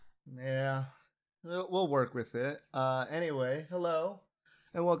We'll work with it. Anyway, hello,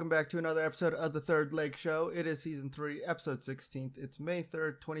 and welcome back to another episode of the Third Leg Show. It is season 3, episode 16th. It's May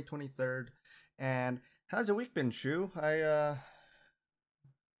 3rd, 2023. And how's your week been, Shu? I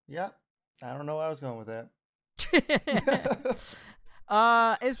don't know where I was going with that.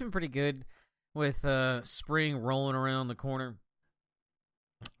 It's been pretty good with spring rolling around the corner.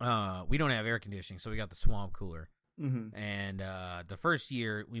 We don't have air conditioning, so we got the swamp cooler. Mm-hmm. And the first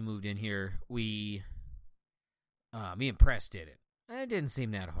year we moved in here, me and Press did it. It didn't seem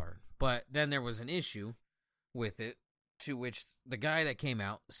that hard. But then there was an issue with it, to which the guy that came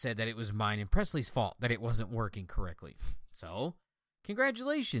out said that it was mine and Presley's fault that it wasn't working correctly. So,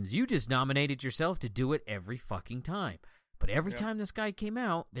 congratulations, you just nominated yourself to do it every fucking time. But every time this guy came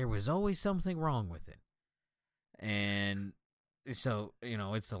out, there was always something wrong with it. And so,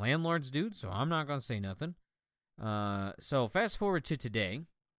 it's the landlord's dude, so I'm not going to say nothing. So fast forward to today.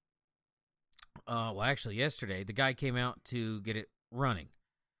 Actually yesterday, the guy came out to get it running.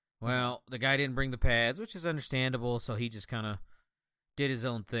 Well, the guy didn't bring the pads, which is understandable, so he just kind of did his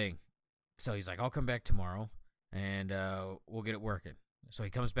own thing. So he's like, I'll come back tomorrow, and we'll get it working. So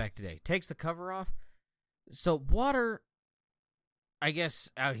he comes back today, takes the cover off. So water, I guess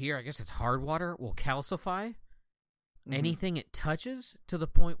out here, it's hard water, will calcify anything it touches to the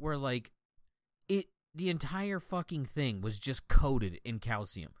point where, like, the entire fucking thing was just coated in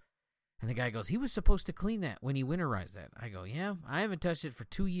calcium. And the guy goes, he was supposed to clean that when he winterized that. I go, yeah, I haven't touched it for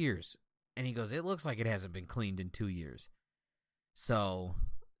 2 years. And he goes, it looks like it hasn't been cleaned in 2 years. So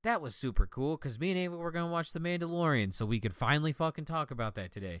that was super cool, because me and Ava were going to watch The Mandalorian, so we could finally fucking talk about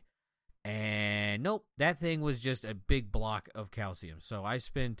that today. And nope, that thing was just a big block of calcium. So I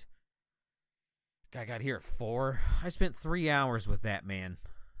got here at 4. I spent 3 hours with that man.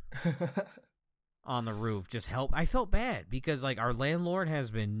 On the roof, just help. I felt bad because, like, our landlord has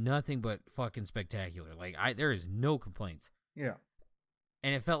been nothing but fucking spectacular. Like, there is no complaints. Yeah.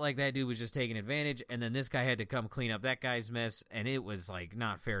 And it felt like that dude was just taking advantage, and then this guy had to come clean up that guy's mess, and it was, like,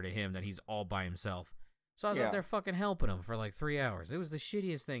 not fair to him that he's all by himself. So I was up there fucking helping him for, like, 3 hours. It was the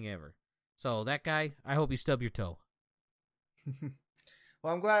shittiest thing ever. So that guy, I hope you stub your toe.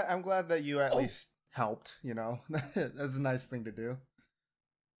 Well, I'm glad that you at least helped, That's a nice thing to do.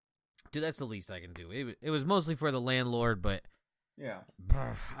 Dude, that's the least I can do. It was mostly for the landlord, but yeah.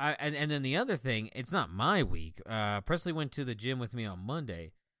 And then the other thing, it's not my week. Presley went to the gym with me on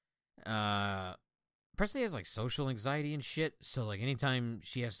Monday. Presley has, like, social anxiety and shit, so, like, anytime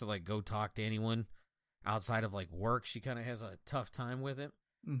she has to, like, go talk to anyone outside of, like, work, she kind of has a tough time with it.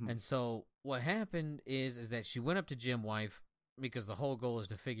 Mm-hmm. And so what happened is that she went up to Gym Wife because the whole goal is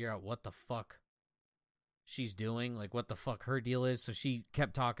to figure out what the fuck she's doing, like what the fuck her deal is. So she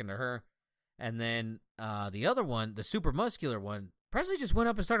kept talking to her. And then the other one, the super muscular one, Presley just went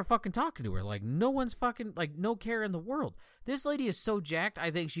up and started fucking talking to her. Like, no one's fucking, like, no care in the world. This lady is so jacked,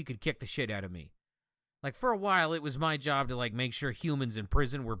 I think she could kick the shit out of me. Like, for a while, it was my job to, like, make sure humans in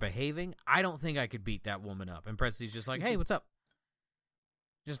prison were behaving. I don't think I could beat that woman up. And Presley's just like, hey, what's up?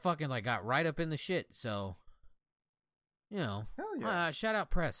 Just fucking, like, got right up in the shit. So, Hell yeah. Shout out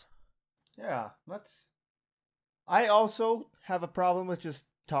Press. Yeah, I also have a problem with just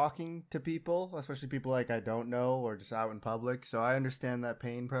talking to people, especially people like I don't know or just out in public. So I understand that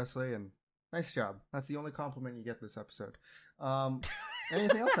pain, Presley, and nice job. That's the only compliment you get this episode.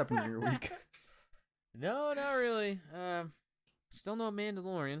 Anything else happened in your week? No, not really. Still no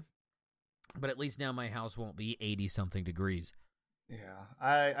Mandalorian, but at least now my house won't be 80-something degrees. Yeah,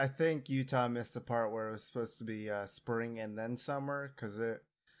 I think Utah missed the part where it was supposed to be spring and then summer, because it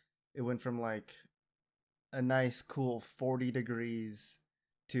went from, like, a nice cool 40 degrees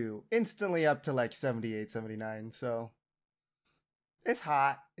to instantly up to, like, 78, 79. So it's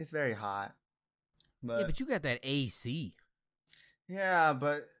hot. It's very hot. But you got that AC. Yeah,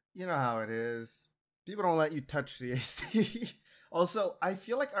 but you know how it is. People don't let you touch the AC. Also, I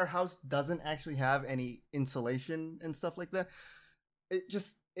feel like our house doesn't actually have any insulation and stuff like that.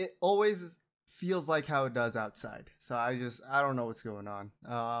 It always feels like how it does outside. So I don't know what's going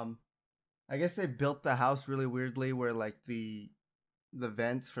on. I guess they built the house really weirdly, where, like, the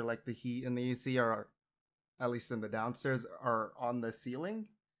vents for, like, the heat and the AC are, at least in the downstairs, are on the ceiling.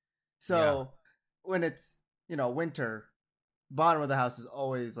 So when it's, winter, bottom of the house is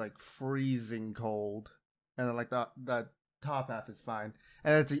always, like, freezing cold, and then, like, the top half is fine.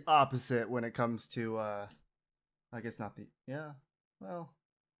 And it's the opposite when it comes to I guess not the well,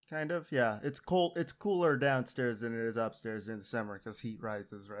 kind of, yeah. It's cold. It's cooler downstairs than it is upstairs in the summer because heat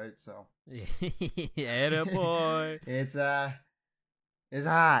rises, right? So yeah, boy. It's hot. It's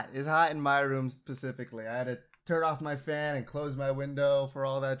hot in my room specifically. I had to turn off my fan and close my window for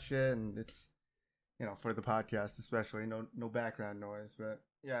all that shit, and for the podcast, especially no background noise. But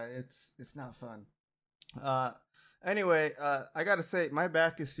yeah, it's not fun. Uh, anyway, I gotta say my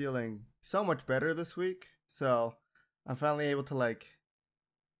back is feeling so much better this week. So I'm finally able to like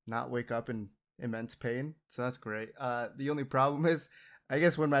not wake up in immense pain. So that's great. The only problem is, I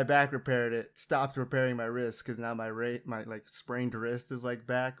guess when my back repaired, it stopped repairing my wrist because now my like sprained wrist is like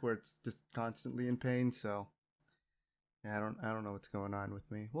back where it's just constantly in pain. So yeah, I don't know what's going on with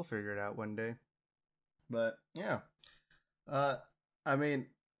me. We'll figure it out one day. But yeah, uh, I mean,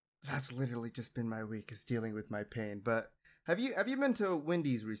 that's literally just been my week is dealing with my pain. But have you been to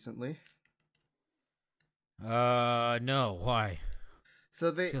Wendy's recently? No. Why? So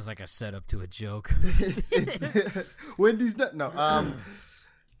they Feels like a setup to a joke. it's Wendy's no.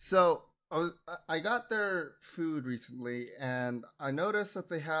 So I got their food recently, and I noticed that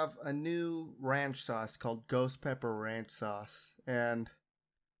they have a new ranch sauce called Ghost Pepper Ranch Sauce, and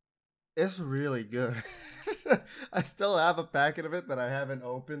it's really good. I still have a packet of it that I haven't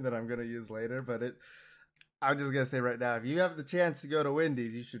opened that I'm gonna use later, but I'm just gonna say right now, if you have the chance to go to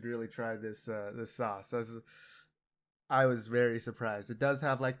Wendy's, you should really try this sauce. I was very surprised. It does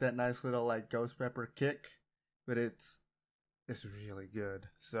have like that nice little like ghost pepper kick, but it's really good.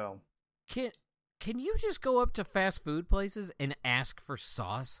 So Can you just go up to fast food places and ask for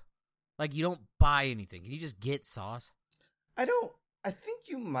sauce? Like you don't buy anything. Can you just get sauce? I think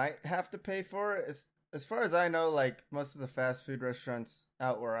you might have to pay for it. As far as I know, like most of the fast food restaurants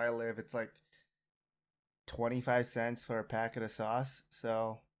out where I live, it's like 25 cents for a packet of sauce.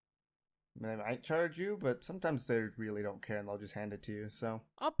 So they might charge you, but sometimes they really don't care and they'll just hand it to you. So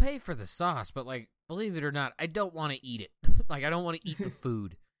I'll pay for the sauce, but like believe it or not, I don't want to eat it. Like I don't want to eat the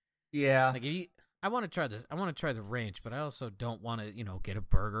food. yeah, Like I want to try this. I want to try the ranch, but I also don't want to, get a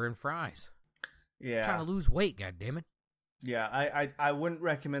burger and fries. yeah. I'm trying to lose weight, goddammit. Yeah, I wouldn't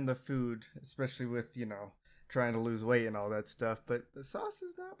recommend the food, especially with, trying to lose weight and all that stuff, but the sauce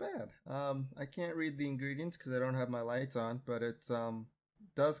is not bad. I can't read the ingredients because I don't have my lights on, but it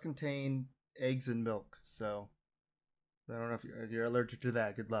does contain eggs and milk, so I don't know if you're allergic to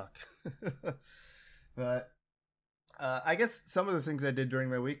that. Good luck. But I guess some of the things I did during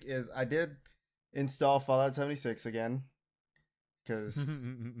my week is I did install Fallout 76 again. Because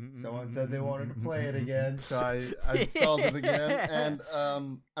someone said they wanted to play it again, so I installed it again, and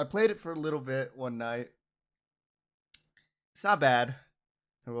I played it for a little bit one night. It's not bad,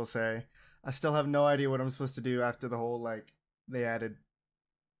 I will say. I still have no idea what I'm supposed to do after the whole, like, they added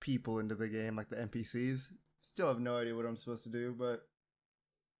people into the game, like the NPCs. Still have no idea what I'm supposed to do, but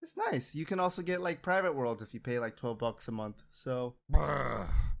it's nice. You can also get, like, private worlds if you pay, like, $12 a month, so,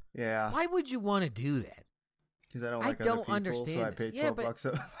 yeah. Why would you want to do that? Because I don't like other people, understand so I paid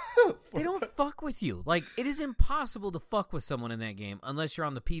 $12 they don't fuck with you. Like, it is impossible to fuck with someone in that game unless you're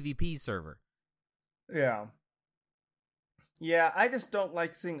on the PvP server. Yeah. Yeah, I just don't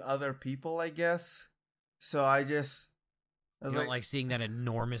like seeing other people, I guess. So I don't like seeing that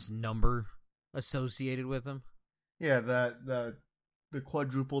enormous number associated with them? Yeah, the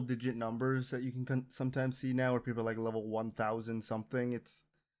quadruple digit numbers that you can sometimes see now where people are like level 1,000 something. It's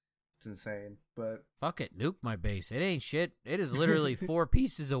insane, but fuck it, nuke my base. It ain't shit. It is literally 4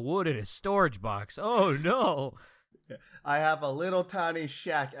 pieces of wood in a storage box. Oh no. I have a little tiny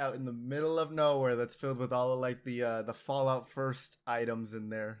shack out in the middle of nowhere that's filled with all of like the Fallout First items in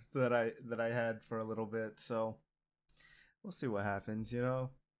there that I had for a little bit. So we'll see what happens,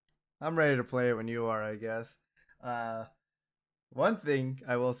 I'm ready to play it when you are, I guess. One thing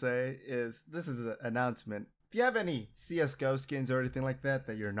I will say is this is an announcement. If you have any CSGO skins or anything like that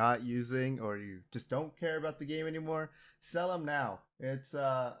you're not using or you just don't care about the game anymore, sell them now. It's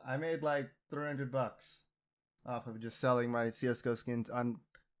I made like $300 off of just selling my CSGO skins on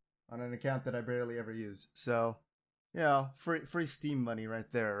an account that I barely ever use. So, free Steam money right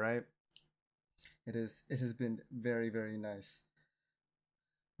there, right? It has been very, very nice.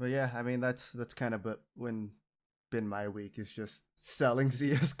 But yeah, I mean that's kind of been my week is just selling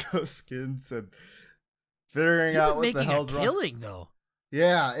CSGO skins and figuring out what the hell's wrong. Killing though.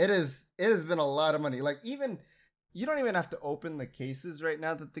 Yeah, it has been a lot of money. Like even you don't even have to open the cases right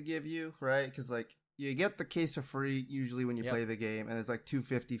now that they give you, right? Because like you get the case for free usually when you play the game, and it's like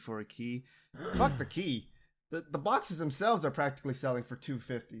 $250 for a key. Fuck the key. The boxes themselves are practically selling for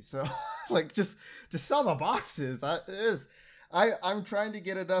 $250. So like just sell the boxes. I'm trying to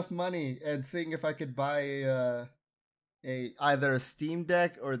get enough money and seeing if I could buy either a Steam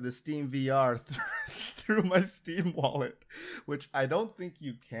Deck or the Steam VR through my Steam wallet, which I don't think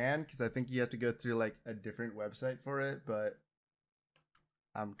you can because I think you have to go through like a different website for it. But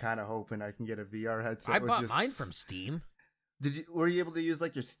I'm kind of hoping I can get a VR headset. I bought mine from Steam. Were you able to use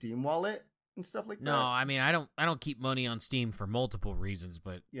like your Steam wallet? and stuff like No, that? I mean I don't keep money on Steam for multiple reasons,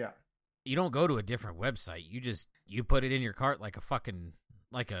 but Yeah. you don't go to a different website. You put it in your cart like a fucking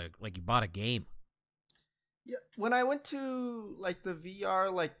like you bought a game. Yeah, when I went to like the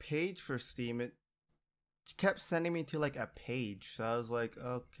VR like page for Steam, it kept sending me to like a page. So I was like,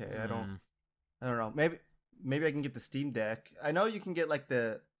 okay, I don't know. Maybe I can get the Steam Deck. I know you can get like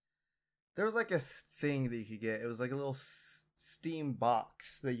there was like a thing that you could get. It was like a little Steam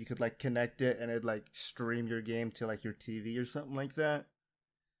box that you could like connect it and it'd like stream your game to like your TV or something like that.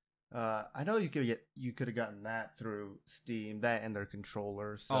 I know you could have gotten that through Steam, that and their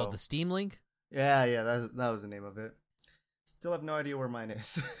controllers. So. Oh, the Steam Link? Yeah, that was the name of it. Still have no idea where mine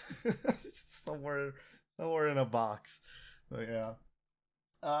is. somewhere in a box. But yeah.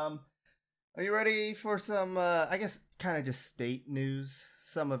 Are you ready for some I guess kind of just state news?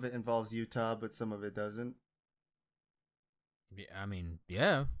 Some of it involves Utah, but some of it doesn't. Yeah, I mean,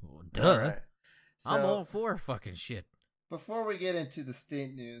 yeah. Well, duh. All right. So, I'm all for fucking shit. Before we get into the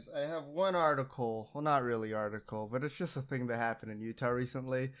state news, I have one article. Well, not really article, but it's just a thing that happened in Utah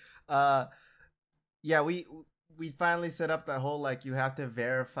recently. Yeah, we finally set up that whole like you have to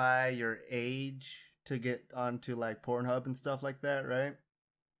verify your age to get onto like Pornhub and stuff like that, right?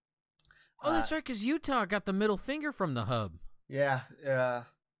 Oh, that's right, because Utah got the middle finger from the hub. Yeah, I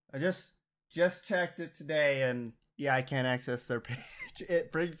just checked it today, and yeah, I can't access their page.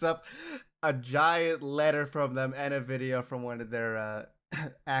 It brings up a giant letter from them and a video from one of their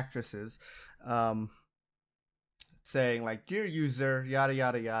actresses, saying like, "Dear user, yada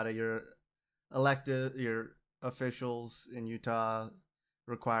yada yada, your officials in Utah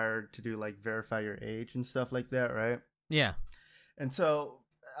required to do like verify your age and stuff like that, right?" Yeah. And so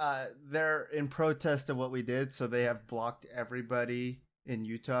they're in protest of what we did, so they have blocked everybody in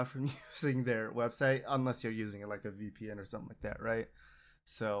Utah from using their website unless you're using it like a VPN or something like that, right?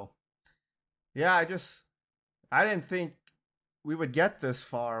 So yeah, I didn't think we would get this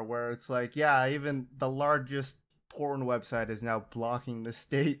far where it's like, yeah, even the largest porn website is now blocking the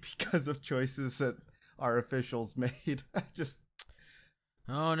state because of choices that our officials made.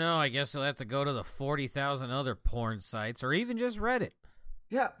 Oh no, I guess they'll have to go to the 40,000 other porn sites or even just Reddit.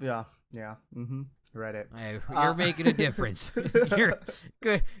 Yeah. Mm-hmm. Reddit. Hey, you're making a difference. You're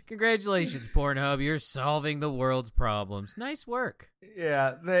good. Congratulations, Pornhub. You're solving the world's problems. Nice work.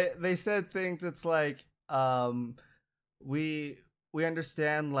 Yeah, they said things. It's like, we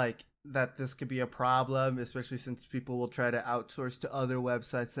understand like that this could be a problem, especially since people will try to outsource to other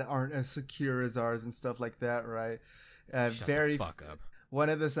websites that aren't as secure as ours and stuff like that, right? Shut the fuck up. One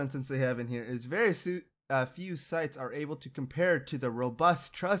of the sentences they have in here is very few sites are able to compare to the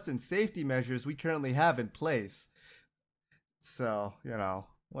robust trust and safety measures we currently have in place. So,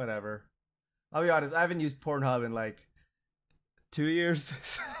 whatever. I'll be honest, I haven't used Pornhub in like 2 years,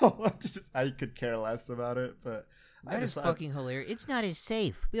 so I could care less about it, but that is fucking hilarious. It's not as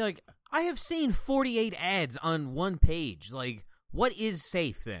safe. Be like, I have seen 48 ads on one page. Like, what is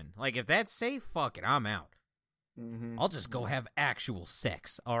safe then? Like, if that's safe, fuck it, I'm out. Mm-hmm. I'll just go have actual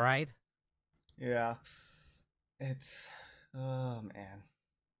sex, all right? Yeah, it's oh man,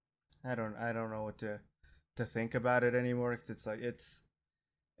 I don't know what to think about it anymore. Cause it's like it's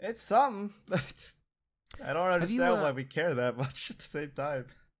something, but I don't understand why we care that much at the same time.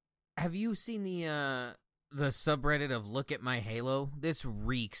 Have you seen the subreddit of Look at My Halo? This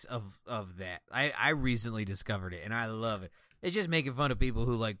reeks of that. I recently discovered it and I love it. It's just making fun of people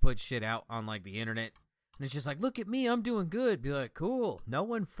who like put shit out on like the internet. And it's just like, look at me, I'm doing good. Be like, cool. No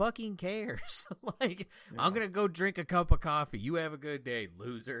one fucking cares. Like, yeah. I'm going to go drink a cup of coffee. You have a good day,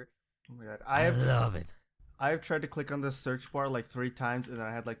 loser. Oh my God. I love it. I've tried to click on the search bar like 3 times, and then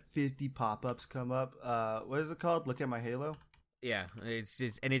I had like 50 pop-ups come up. What is it called? Look at My Halo? Yeah. It's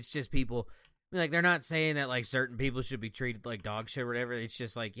just people. I mean, like, they're not saying that, like, certain people should be treated like dog shit or whatever. It's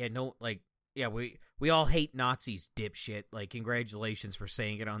just like, yeah, no, like, yeah, we all hate Nazis, dipshit. Like, congratulations for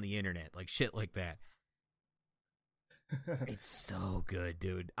saying it on the internet. Like, shit like that. It's so good,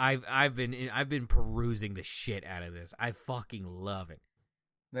 dude. I've been perusing the shit out of this. I fucking love it.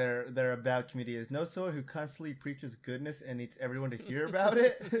 Their about community is know someone who constantly preaches goodness and needs everyone to hear about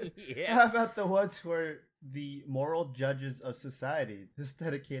it. Yeah. How about the ones who are the moral judges of society? This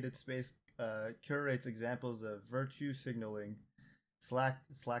dedicated space curates examples of virtue signaling,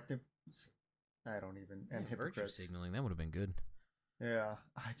 selective. I don't even and hypocrites. Virtue signaling, that would have been good. Yeah,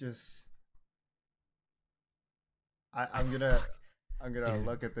 I'm gonna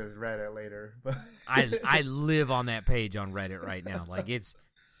look at this Reddit later, but I live on that page on Reddit right now. Like it's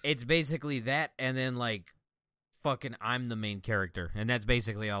basically that, and then like fucking I'm the main character, and that's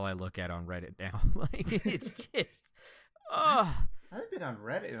basically all I look at on Reddit now. Like it's just I haven't been on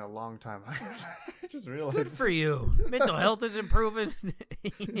Reddit in a long time. I just realized. Good for you. Mental health is improving.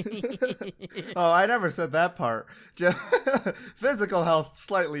 Oh, I never said that part. Just physical health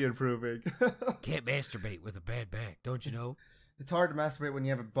slightly improving. Can't masturbate with a bad back, don't you know? It's hard to masturbate when you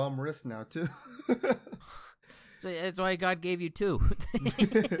have a bum wrist now, too. So that's why God gave you two.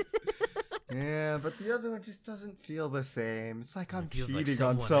 Yeah, but the other one just doesn't feel the same. It's like I'm cheating like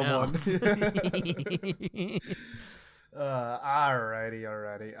on someone. Alrighty.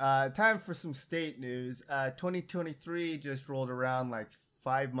 Alrighty. Time for some state news. 2023 just rolled around like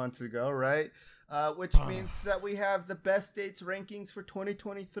 5 months ago, right? Which means that we have the best states rankings for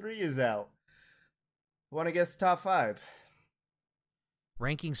 2023 is out. Want to guess top 5?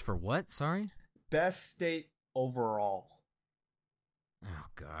 Rankings for what? Sorry? Best state overall. Oh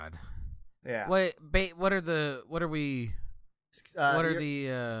God. Yeah. What are the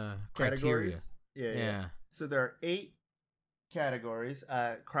criteria? Yeah. So there are 8 categories.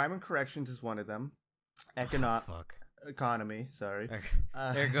 Crime and corrections is one of them. Economy, sorry.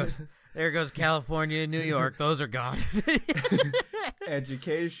 There goes California and New York. Those are gone.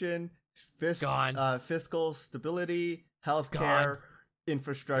 Education, fiscal stability, healthcare,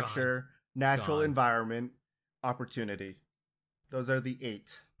 infrastructure, natural environment, opportunity. Those are the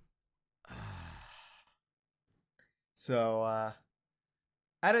 8. So,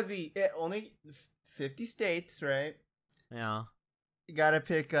 out of the only 50 states, right? Yeah. You gotta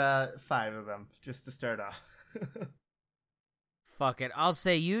pick 5 of them just to start off. Fuck it. I'll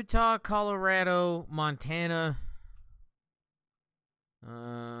say Utah, Colorado, Montana.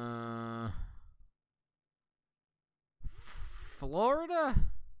 Florida?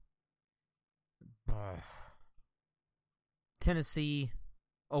 Tennessee,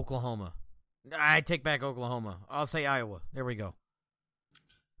 Oklahoma. I take back Oklahoma. I'll say Iowa. There we go.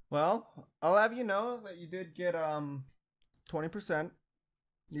 Well, I'll have you know that you did get 20%.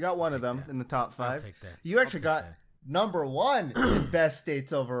 You got one of them in the top 5. I'll take that. You actually got number 1 in best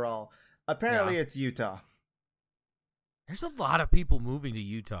states overall. Apparently, Yeah. it's Utah. There's a lot of people moving to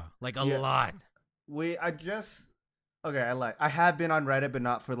Utah. Like a lot. I have been on Reddit, but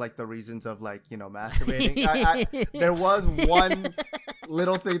not for like the reasons of like, masturbating. There was one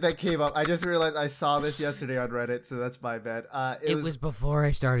little thing that came up. I just realized I saw this yesterday on Reddit, so that's my bad. It was before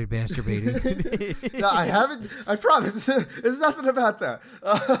I started masturbating. No, I haven't. I promise. It's nothing about that.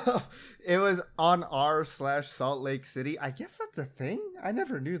 It was on r/Salt Lake City. I guess that's a thing. I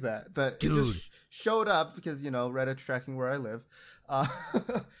never knew that, but Dude. It just showed up because Reddit's tracking where I live.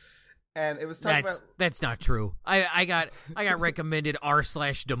 And it was talking about. That's not true. I got recommended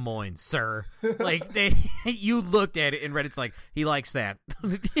r/Des Moines, sir. Like you looked at it and Reddit's like he likes that.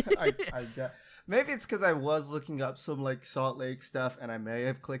 Maybe it's because I was looking up some like Salt Lake stuff and I may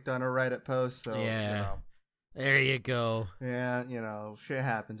have clicked on a Reddit post. So yeah, there you go. Yeah, shit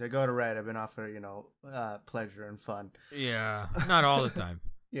happens. I go to Reddit and offer pleasure and fun. Yeah, not all the time.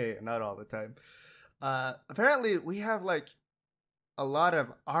 yeah, not all the time. Apparently, we have like a lot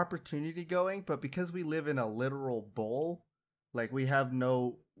of opportunity going, but because we live in a literal bowl, like we have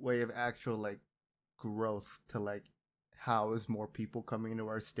no way of actual like growth to like house more people coming into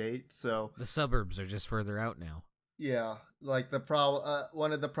our state. So the suburbs are just further out now. Yeah, like the problem.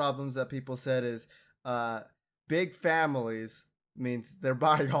 One of the problems that people said is big families means they're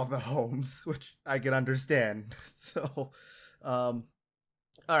buying all the homes, which I can understand. So, all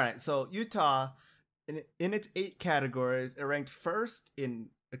right. So Utah, in its 8 categories, it ranked first in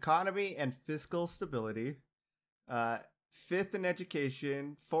economy and fiscal stability, 5th in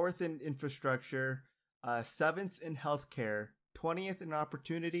education, 4th in infrastructure, 7th in healthcare, 20th in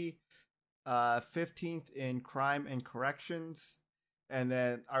opportunity, 15th in crime and corrections, and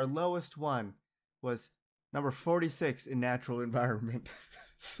then our lowest one was number 46 in natural environment.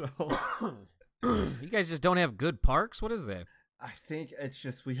 So you guys just don't have good parks? What is that? I think it's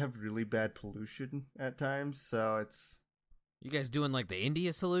just we have really bad pollution at times, so it's... You guys doing like the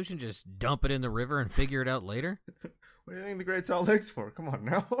India solution? Just dump it in the river and figure it out later? What do you think the Great Salt Lake's for? Come on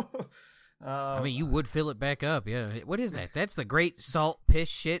now. I mean, you would fill it back up, yeah. What is that? That's the Great Salt Piss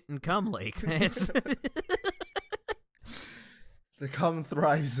Shit and Cum Lake. That's... The cum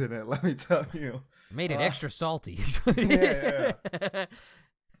thrives in it, let me tell you. Made it extra salty.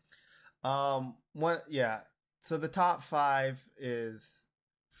 yeah. So the top 5 is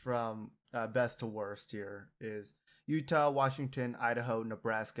from best to worst here is Utah, Washington, Idaho,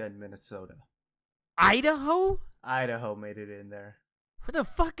 Nebraska, and Minnesota. Idaho? Idaho made it in there. For the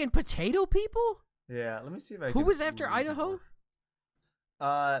fucking potato people? Yeah, let me see if I Who was after Idaho?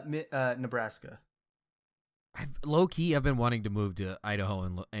 Nebraska. Low key, I've been wanting to move to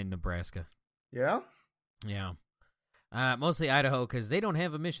Idaho and Nebraska. Yeah? Yeah. Mostly Idaho, because they don't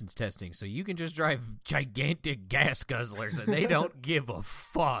have emissions testing, so you can just drive gigantic gas guzzlers, and they don't give a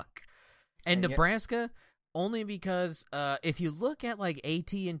fuck. And Nebraska, only because if you look at like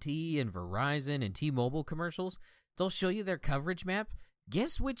AT&T and Verizon and T-Mobile commercials, they'll show you their coverage map.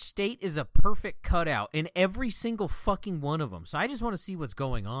 Guess which state is a perfect cutout in every single fucking one of them. So I just want to see what's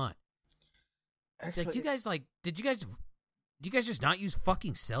going on. Actually, like, did you guys just not use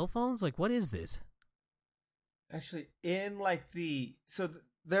fucking cell phones? Like, what is this? Actually, in like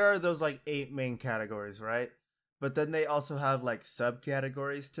there are those like 8 main categories, right? But then they also have like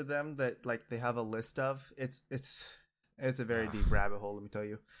subcategories to them that like they have a list of. It's a very deep rabbit hole, let me tell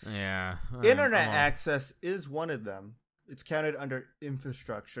you. Yeah. Internet access is one of them. It's counted under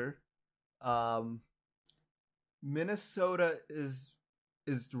infrastructure. Minnesota is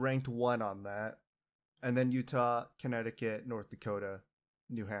ranked 1 on that. And then Utah, Connecticut, North Dakota,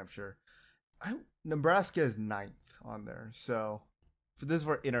 New Hampshire. Nebraska is 9th on there. So for this is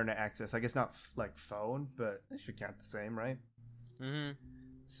for internet access. I guess not like phone, but it should count the same, right? Mm-hmm.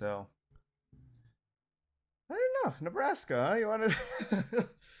 So I don't know. Nebraska, huh? You want to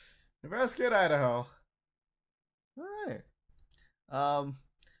Nebraska and Idaho. All right.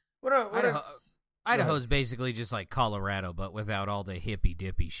 Idaho's basically just like Colorado, but without all the hippy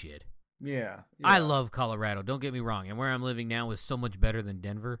dippy shit. Yeah. I love Colorado. Don't get me wrong, and where I'm living now is so much better than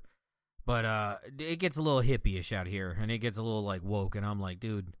Denver. But it gets a little hippie-ish out here, and it gets a little like woke, and I'm like,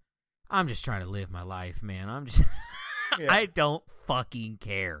 dude, I'm just trying to live my life, man. I'm just, I don't fucking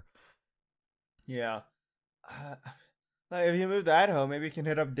care. Yeah. Like if you move to Idaho, maybe you can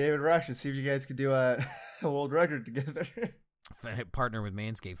hit up David Rush and see if you guys could do a world record together. Partner with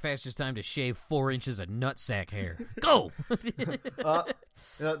Manscaped. Fastest time to shave 4 inches of nutsack hair. Go!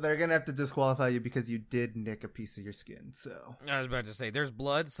 They're going to have to disqualify you because you did nick a piece of your skin, so. I was about to say, there's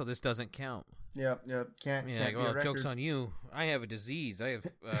blood, so this doesn't count. Yep. Can't be a record. Joke's on you. I have a disease. I have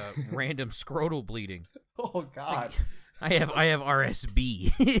random scrotal bleeding. Oh, God. I have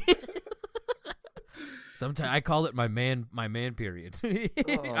RSB. Sometimes I call it my man period.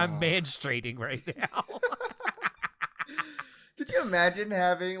 I'm manstrating right now. Could you imagine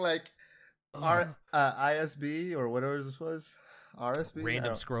having like ISB or whatever this was? RSB?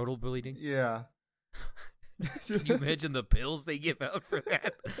 Random scrotal bleeding? Yeah. Can you imagine the pills they give out for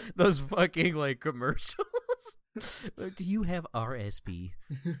that? Those fucking like commercials. Do you have RSB?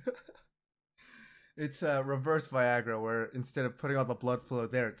 It's reverse Viagra, where instead of putting all the blood flow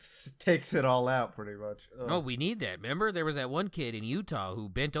there, it takes it all out pretty much. Ugh. Oh, we need that. Remember, there was that one kid in Utah who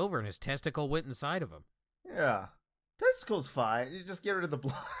bent over and his testicle went inside of him. Yeah. Testicle's fine. You just get rid of the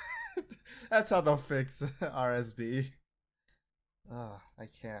blood. That's how they'll fix RSB. Oh, I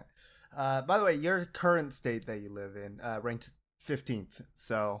can't. By the way, your current state that you live in ranked 15th,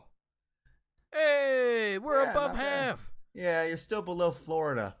 so. Hey, we're above half. Yeah, you're still below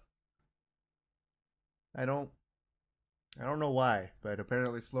Florida. I don't know why, but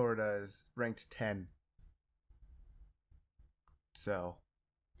apparently Florida is ranked 10. So,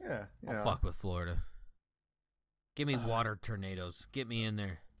 yeah. I'll fuck with Florida. Give me water tornadoes. Get me in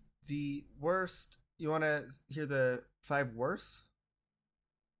there. The worst. You want to hear the 5 worst?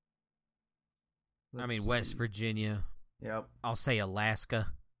 West Virginia. Yep. I'll say Alaska.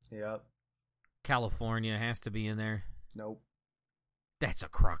 Yep. California has to be in there. Nope. That's a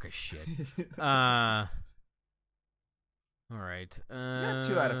crock of shit. All right. You got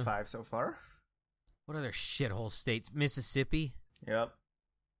 2 out of 5 so far. What other shithole states? Mississippi? Yep.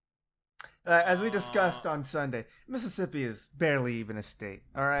 As we discussed on Sunday, Mississippi is barely even a state.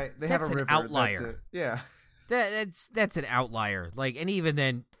 All right, they have a river. That's an outlier. That's it. Yeah, that's an outlier. Like, and even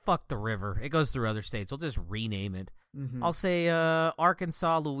then, fuck the river. It goes through other states. We'll just rename it. Mm-hmm. I'll say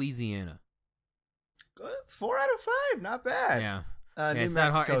Arkansas, Louisiana. Good. 4 out of 5, not bad. Yeah. New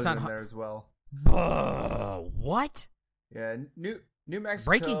Mexico's in there as well. What? Yeah, New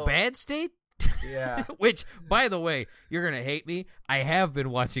Mexico. Breaking Bad state? Yeah. Which, by the way, you're going to hate me. I have been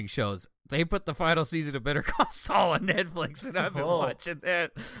watching shows. They put the final season of Better Call Saul on Netflix, and I've been watching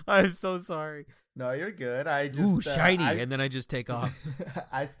that. I'm so sorry. No, you're good. I just shiny, and then I just take off.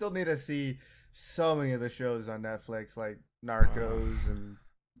 I still need to see so many of the shows on Netflix, like Narcos and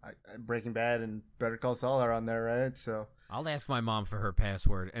Breaking Bad and Better Call Saul are on there, right? So I'll ask my mom for her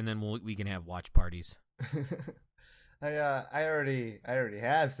password, and then we can have watch parties. I already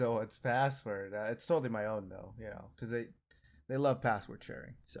have someone's password. It's totally my own though, because they love password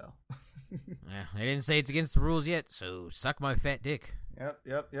sharing. So yeah, they didn't say it's against the rules yet, so suck my fat dick.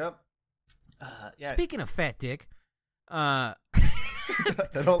 Yep. Yeah. Speaking of fat dick, I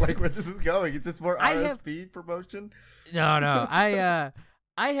don't like where this is going. It's just more RSP promotion. No. I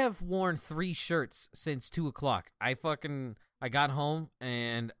I have worn 3 shirts since 2:00. I got home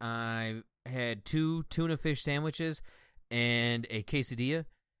and I had 2 tuna fish sandwiches and a quesadilla.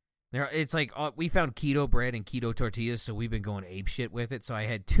 It's like we found keto bread and keto tortillas, so we've been going ape shit with it. So I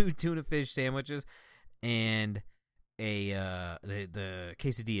had 2 tuna fish sandwiches and the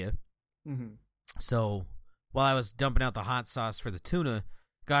quesadilla. Mm-hmm. So while I was dumping out the hot sauce for the tuna,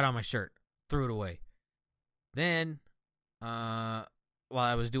 got on my shirt, threw it away. Then, while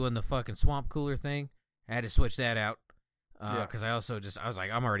I was doing the fucking swamp cooler thing, I had to switch that out. Because I was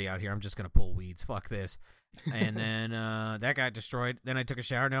like, I'm already out here. I'm just going to pull weeds. Fuck this. And then that got destroyed. Then I took a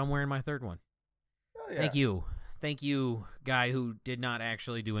shower. Now I'm wearing my 3rd one. Oh, yeah. Thank you. Thank you, guy who did not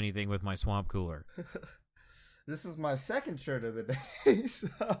actually do anything with my swamp cooler. This is my 2nd shirt of the day,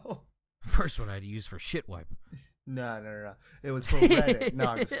 so... First one I had to use for shit wipe. No. It was for Reddit. No,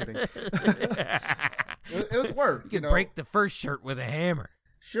 I'm just kidding. It was work. You could break the first shirt with a hammer.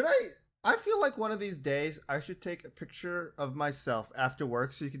 Should I feel like one of these days I should take a picture of myself after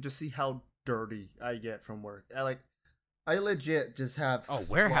work so you can just see how dirty I get from work. I legit just have... Oh,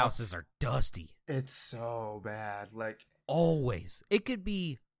 warehouses are dusty. It's so bad. Like... Always. It could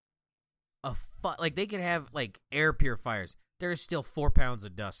be like they could have like air purifiers. There is still 4 pounds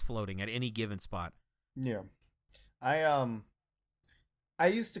of dust floating at any given spot. Yeah. I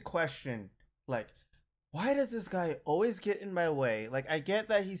used to question, like, why does this guy always get in my way? Like, I get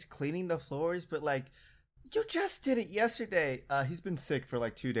that he's cleaning the floors, but, like, you just did it yesterday. He's been sick for,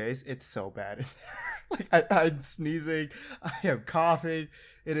 like, 2 days. It's so bad in there. Like, I'm sneezing. I am coughing.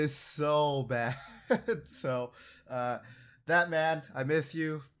 It is so bad. So, that man, I miss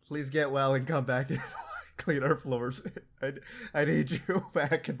you. Please get well and come back and clean our floors. I need you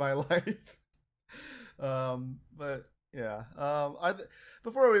back in my life. But yeah.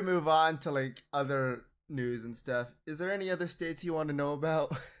 Before we move on to like other news and stuff, is there any other states you want to know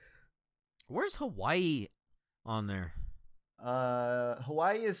about? Where's Hawaii on there?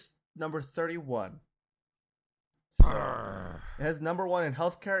 Hawaii is number 31. So it has number 1 in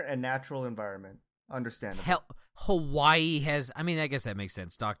healthcare and natural environment. Understandable. Hawaii has, I mean, I guess that makes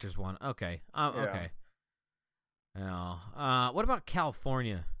sense. Doctors won. Okay. Yeah. Okay. What about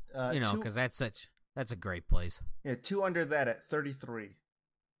California? Because that's a great place. Yeah, 2 under that at 33.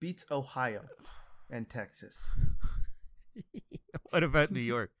 Beats Ohio and Texas. What about New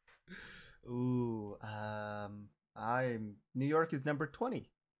York? Ooh, New York is number 20.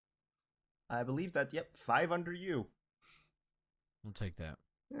 I believe that. Yep, 5 under you. I'll take that.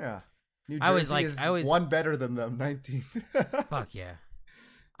 Yeah. New Jersey is one better than them, 19. Fuck yeah.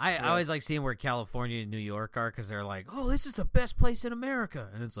 I always like seeing where California and New York are because they're like, oh, this is the best place in America.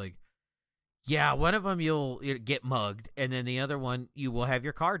 And it's like, yeah, one of them you'll get mugged, and then the other one you will have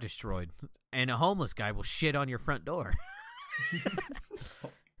your car destroyed, and a homeless guy will shit on your front door.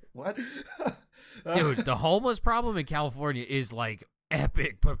 What? Dude, the homeless problem in California is like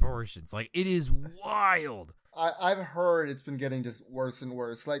epic proportions. Like, it is wild. I've heard it's been getting just worse and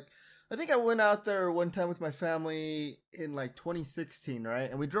worse. Like, I think I went out there one time with my family in like 2016, right?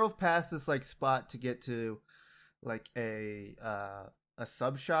 And we drove past this like spot to get to like a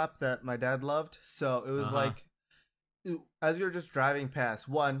sub shop that my dad loved. So it was like, as we were just driving past,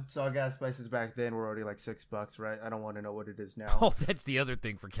 saw gas prices back then were already like $6, right? I don't want to know what it is now. Oh, that's the other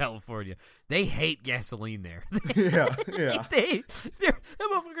thing for California. They hate gasoline there. Yeah. That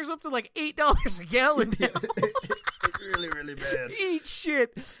motherfucker's up to like $8 a gallon now. It's really, really bad. Eat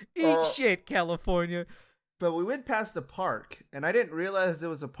shit, California. But we went past a park, and I didn't realize there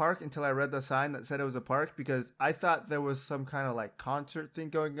was a park until I read the sign that said it was a park, because I thought there was some kind of like concert thing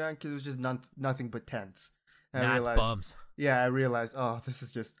going on, because it was just nothing but tents. And it's bums. Yeah, I realized, this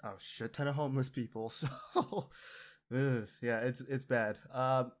is just a shit ton of homeless people. So, yeah, it's bad.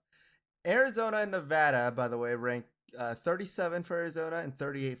 Arizona and Nevada, by the way, rank 37 for Arizona and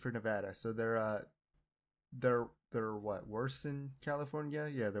 38 for Nevada. So they're what, worse in California?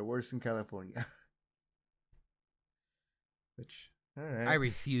 Yeah, they're worse in California. Which, all right. I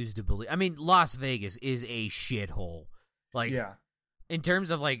refuse to believe. I mean, Las Vegas is a shithole. Like, yeah. In terms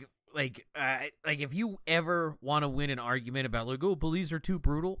of like if you ever want to win an argument about like, oh, police are too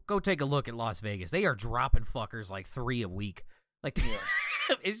brutal, go take a look at Las Vegas. They are dropping fuckers like 3 a week. Like,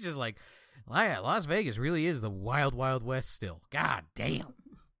 yeah. It's just like, Las Vegas really is the wild, wild west still. God damn.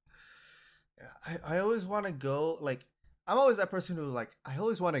 I always want to go, like, I'm always that person who, like, I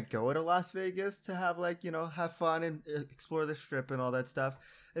always want to go to Las Vegas to have, like, you know, have fun and explore the strip and all that stuff.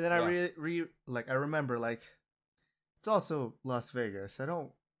 And then I remember, like, it's also Las Vegas. I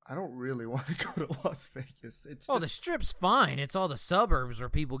don't really want to go to Las Vegas. The strip's fine. It's all the suburbs where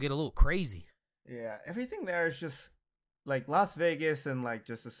people get a little crazy. Yeah, everything there is just like Las Vegas and like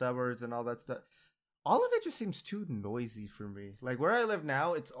just the suburbs and all that stuff. All of it just seems too noisy for me. Like where I live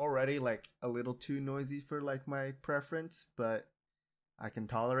now, it's already like a little too noisy for like my preference, but I can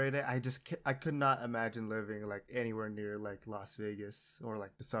tolerate it. I could not imagine living like anywhere near like Las Vegas or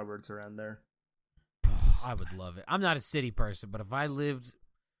like the suburbs around there. I would love it. I'm not a city person, but if I lived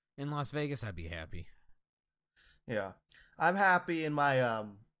in Las Vegas, I'd be happy. Yeah. I'm happy in my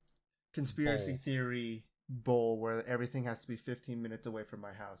conspiracy Bowl. theory bowl where everything has to be 15 minutes away from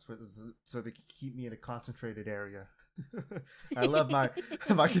my house so they can keep me in a concentrated area. I love my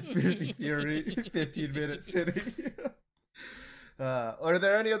conspiracy theory 15-minute city. Are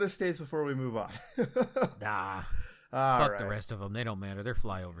there any other states before we move on? Nah. Fuck the rest of them. They don't matter. They're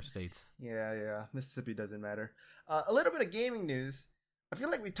flyover states. Yeah. Mississippi doesn't matter. A little bit of gaming news. I feel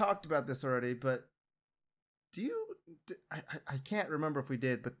like we talked about this already, but I can't remember if we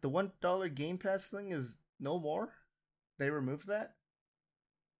did, but the $1 Game Pass thing is no more? They removed that?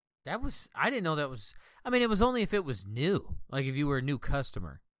 I didn't know that was, I mean, it was only if it was new. Like if you were a new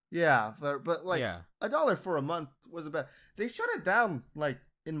customer. Yeah, but like $1 for a month was about. They shut it down like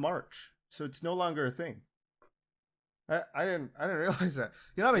in March, so it's no longer a thing. I didn't realize that.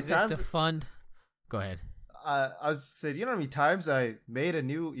 You know how many times? Is this to fund? Go ahead. I was saying, you know how many times I made a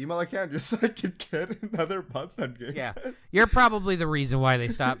new email account just so I could get another month on Game Yeah, Pass? you're probably the reason why they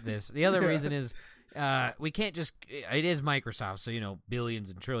stopped this. The other reason is we can't just. It is Microsoft, so billions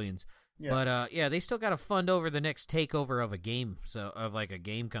and trillions. Yeah. But they still got to fund over the next takeover of a game, of like a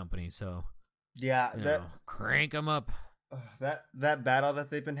game company. So crank them up. That battle that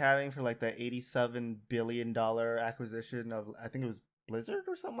they've been having for like the $87 billion acquisition of, I think it was Blizzard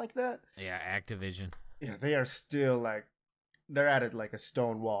or something like that. Yeah, Activision. Yeah, they are still like, they're at it like a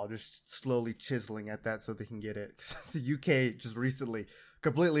stone wall, just slowly chiseling at that so they can get it. Because the UK just recently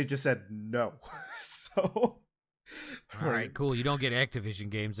completely just said no. So, all right, cool. You don't get Activision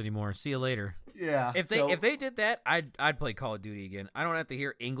games anymore. See you later. Yeah. If they did that, I'd play Call of Duty again. I don't have to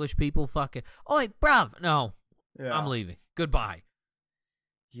hear English people fucking. Oi, bruv. No, I'm leaving. Goodbye.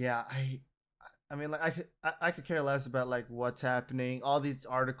 Yeah, I mean, like I could care less about like what's happening. All these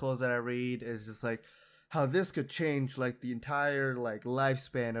articles that I read is just like how this could change like the entire like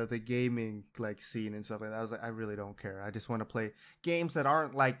lifespan of the gaming like scene and stuff like that. I was like, I really don't care. I just want to play games that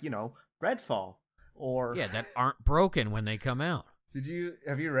aren't like Redfall or that aren't broken when they come out.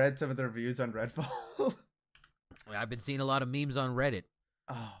 Have you read some of the reviews on Redfall? I've been seeing a lot of memes on Reddit.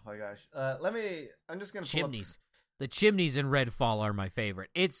 Oh my gosh. I'm just gonna pull chimneys. The chimneys in Redfall are my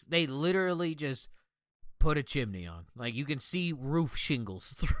favorite. They literally just put a chimney on. Like, you can see roof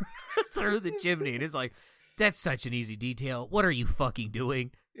shingles through the chimney, and it's like, that's such an easy detail. What are you fucking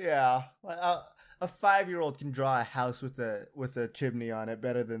doing? Yeah. A 5-year-old can draw a house with a chimney on it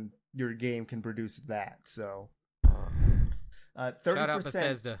better than your game can produce that, so. 30%. Shout out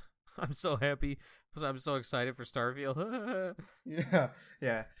Bethesda. I'm so happy because I'm so excited for Starfield.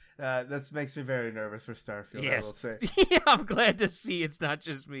 Yeah. That makes me very nervous for Starfield, yes. I will say. Yeah, I'm glad to see it's not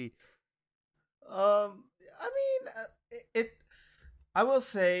just me. I mean, I will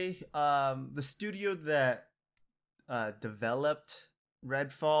say, the studio that developed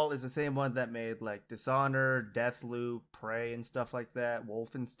Redfall is the same one that made like Dishonored, Deathloop, Prey, and stuff like that.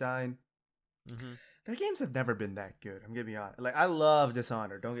 Wolfenstein. Mm-hmm. Their games have never been that good. I'm gonna be honest. Like, I love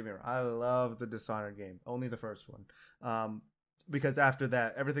Dishonored. Don't get me wrong. I love the Dishonored game. Only the first one. Because after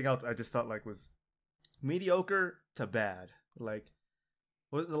that, everything else I just felt like was mediocre to bad. Like,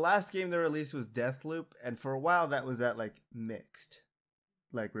 the last game they released was Deathloop, and for a while that was at like mixed,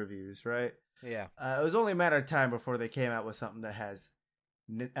 like, reviews, right? Yeah. It was only a matter of time before they came out with something that has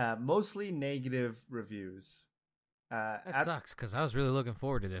mostly negative reviews. That sucks, because I was really looking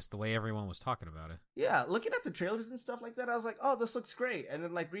forward to this, the way everyone was talking about it. Yeah, looking at the trailers and stuff like that, I was like, oh, this looks great. And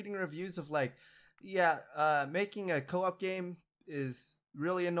then, like, reading reviews of, like, making a co-op game is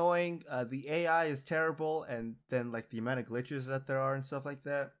really annoying. The AI is terrible, and then, like, the amount of glitches that there are and stuff like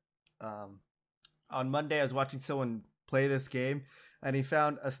that. On Monday, I was watching someone play this game, and he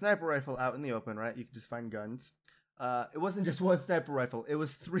found a sniper rifle out in the open, right? You can just find guns. It wasn't just one sniper rifle. It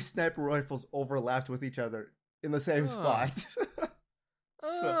was 3 sniper rifles overlapped with each other in the same spot.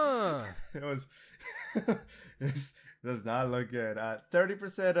 So it was it does not look good.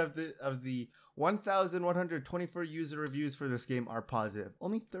 30% of the 1,124 user reviews for this game are positive.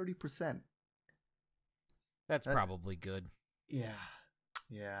 Only 30%. That's probably good. Yeah.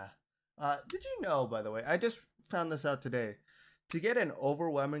 Did you know, by the way, I just found this out today. To get an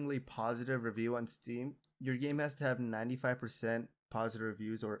overwhelmingly positive review on Steam, your game has to have 95% positive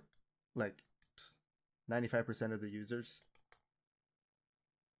reviews, or like 95% of the users.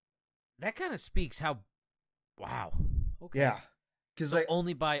 That kind of speaks how, wow, Okay. Yeah. Because So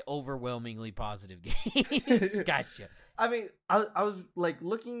only buy overwhelmingly positive games. Gotcha. I mean, I was like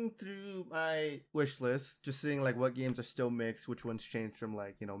looking through my wish list, just seeing like what games are still mixed, which ones changed from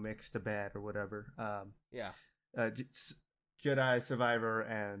like, mixed to bad or whatever. Yeah. Jedi Survivor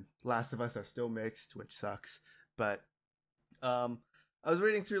and Last of Us are still mixed, which sucks. But I was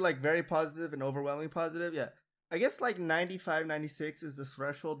reading through like very positive and overwhelming positive. Yeah. I guess like 95, 96 is the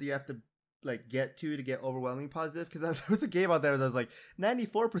threshold you have to like get to get overwhelming positive, because there was a game out there that was like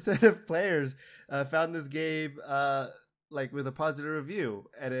 94% of players found this game like with a positive review,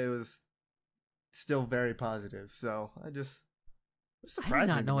 and it was still very positive. So I did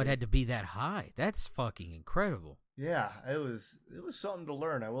not know it had to be that high. That's fucking incredible. Yeah, it was something to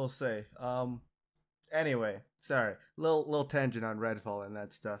learn, I will say. Anyway, sorry, little tangent on Redfall and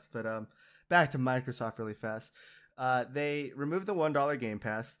that stuff, but back to Microsoft really fast. They removed the $1 Game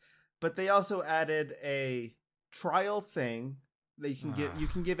Pass, but they also added a trial thing that you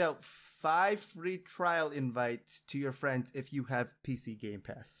can give out 5 free trial invites to your friends if you have PC Game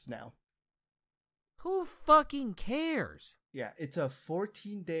Pass now. Who fucking cares? Yeah, it's a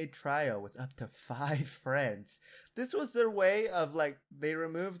 14-day trial with up to 5 friends. This was their way of like, they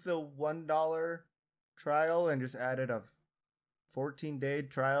removed the $1 trial and just added a 14-day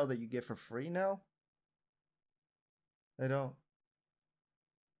trial that you get for free now. I don't.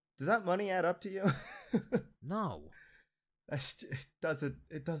 Does that money add up to you? No.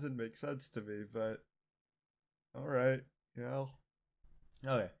 It doesn't make sense to me, but all right,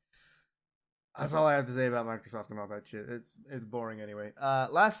 Okay. That's all I have to say about Microsoft and all that shit. It's boring anyway.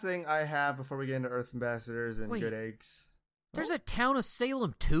 Last thing I have before we get into Earth Ambassadors and Good Eggs. There's a Town of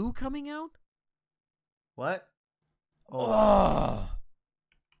Salem 2 coming out? What? Oh.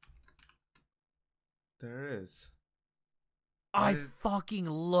 There is. I fucking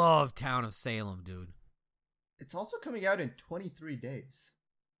love Town of Salem, dude. It's also coming out in 23 days.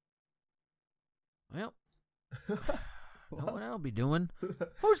 Well, know what I'll be doing.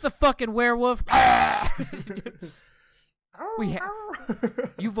 Who's the fucking werewolf?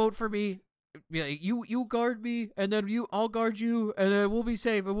 You vote for me. You guard me, and then I'll guard you, and then we'll be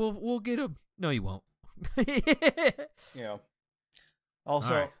safe, and we'll get him. No, you won't.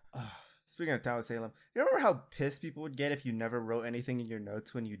 Also, right. Speaking of Town of Salem, you remember how pissed people would get if you never wrote anything in your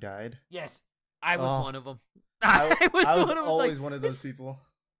notes when you died? Yes, I was one of them. I was always one of those people.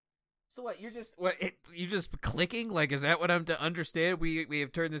 So what? You're just clicking? Like, is that what I'm to understand? We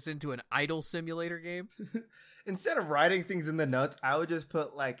have turned this into an idle simulator game. Instead of writing things in the notes, I would just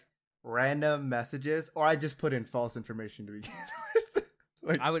put like random messages, or I just put in false information to begin with.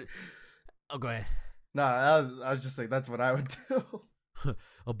 Like, I would. Oh, go ahead. No, I was just like, that's what I would do.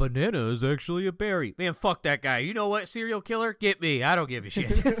 A banana is actually a berry. Man, fuck that guy. You know what, serial killer? Get me. I don't give a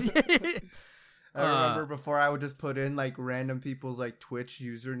shit. I remember before I would just put in like random people's like Twitch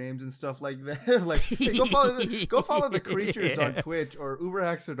usernames and stuff like that. Like, hey, go follow the creatures on Twitch or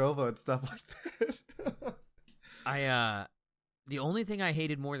UberHaxernova and stuff like that. The only thing I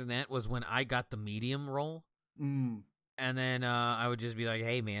hated more than that was when I got the medium role. And then I would just be like,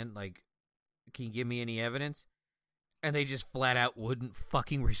 hey man, like, can you give me any evidence? And they just flat out wouldn't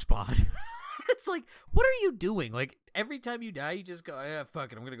fucking respond. It's like, what are you doing? Like, every time you die, you just go, yeah,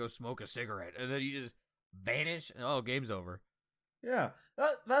 fuck it, I'm gonna go smoke a cigarette, and then you just vanish, and game's over. Yeah,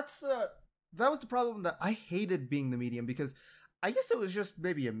 that was the problem, that I hated being the medium, because I guess it was just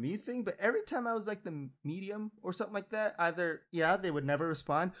maybe a me thing, but every time I was like the medium or something like that, either, they would never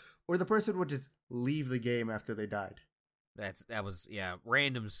respond, or the person would just leave the game after they died.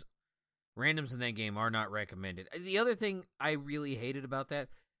 Randoms in that game are not recommended. The other thing I really hated about that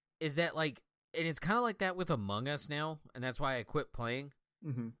is that, like, and it's kind of like that with Among Us now, and that's why I quit playing.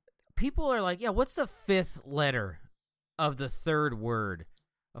 Mm-hmm. People are like, yeah, what's the 5th letter of the 3rd word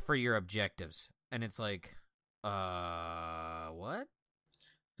for your objectives? And it's like, what?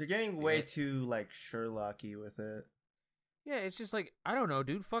 They're getting way too, like, Sherlocky with it. Yeah, it's just like, I don't know,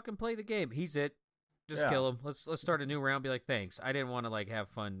 dude, fucking play the game. He's it. Just kill him. Let's start a new round. Be like, thanks. I didn't want to like have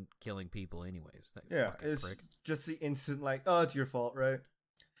fun killing people, anyways. It's prick. Just the instant like, oh, it's your fault, right?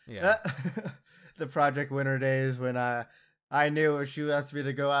 Yeah. The Project Winter days when I knew if she asked me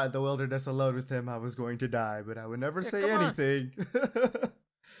to go out in the wilderness alone with him, I was going to die, but I would never say anything.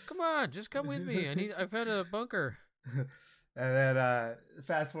 Come on, just come with me. I found a bunker. And then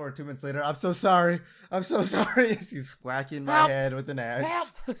fast forward 2 minutes later, I'm so sorry. He's whacking my head with an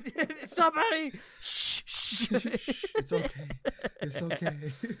axe. Help! Somebody! Shh. It's okay.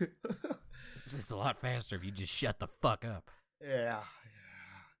 It's a lot faster if you just shut the fuck up. Yeah.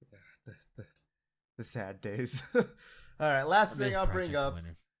 The sad days. All right, last thing I'll bring up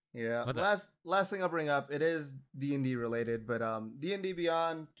Yeah. What's Last thing I'll bring up, it is D&D related, but D&D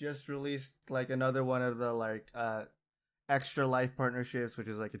Beyond just released like another one of the like extra life partnerships, which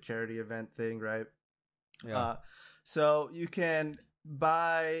is like a charity event thing, right? Yeah. So you can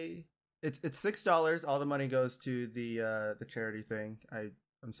buy it's $6. All the money goes to the charity thing.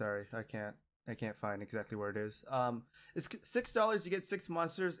 I'm sorry, I can't find exactly where it is. It's $6. You get 6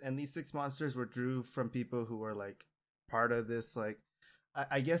 monsters, and these 6 monsters were drew from people who were like part of this. Like,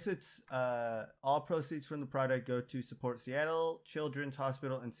 I guess it's all proceeds from the product go to support Seattle Children's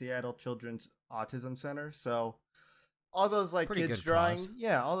Hospital and Seattle Children's Autism Center. So all those like Pretty kids good drawing, cause.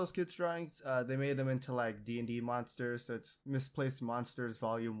 yeah, all those kids drawings, they made them into like D&D monsters. So it's Misplaced Monsters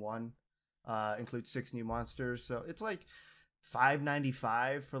Volume 1, includes 6 new monsters. So it's like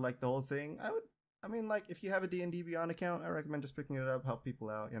 $5.95 for like the whole thing. I mean, like if you have a D&D Beyond account, I recommend just picking it up, help people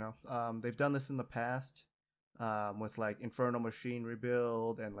out, you know. They've done this in the past, with like Infernal Machine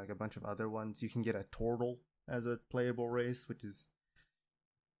Rebuild and like a bunch of other ones. You can get a turtle as a playable race, which is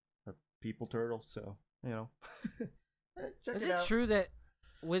a people turtle. So, you know, check Is it it out. true that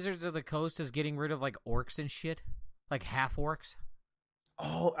Wizards of the Coast is getting rid of like orcs and shit, like half orcs?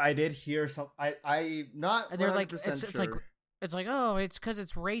 Oh, I did hear some. I not And they're 100% like, it's sure. like, it's like, oh, it's because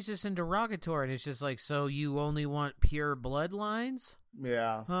it's racist and derogatory, and it's just like, so you only want pure bloodlines?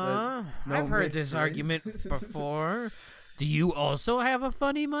 Yeah. Huh? no I've heard mixed this race. argument before. Do you also have a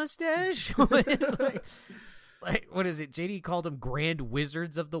funny mustache? like, what is it? JD called them Grand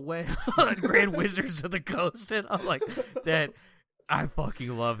Wizards of the West, Grand Wizards of the Coast, and I'm like, that. I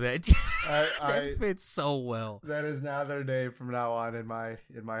fucking love that. That fits so well. That is now their name from now on in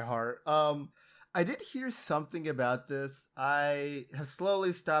my heart. I did hear something about this. I have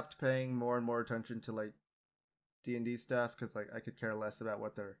slowly stopped paying more and more attention to like D&D stuff because like I could care less about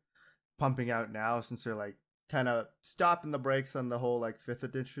what they're pumping out now since they're like kind of stopping the brakes on the whole like 5th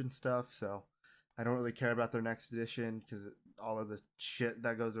edition stuff. So I don't really care about their next edition because all of the shit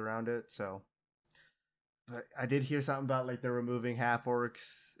that goes around it. So. But I did hear something about like they're removing half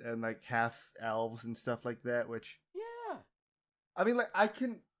orcs and like half elves and stuff like that, which Yeah. I mean, like I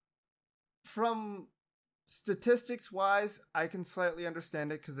can, from statistics wise, I can slightly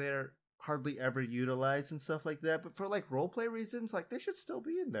understand it because they're hardly ever utilized and stuff like that. But for like roleplay reasons, like they should still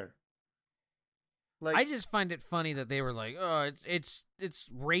be in there. Like I just find it funny that they were like, "Oh, it's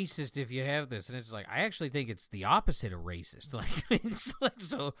racist if you have this," and it's like I actually think it's the opposite of racist. Like it's like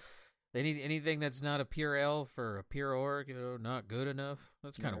so. Anything that's not a pure elf or a pure orc, you know, not good enough.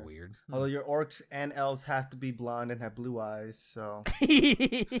 That's kind of weird. Although your orcs and elves have to be blonde and have blue eyes, so.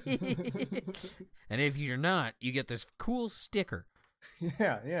 And if you're not, you get this cool sticker.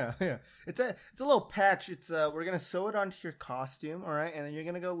 Yeah. It's a little patch. It's we're gonna sew it onto your costume, all right, and then you're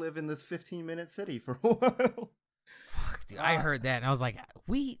gonna go live in this 15-minute city for a while. Fuck, dude, I heard that and I was like,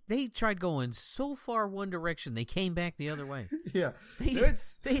 they tried going so far one direction, they came back the other way. Yeah,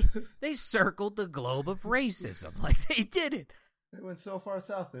 They circled the globe of racism, like they did it. They went so far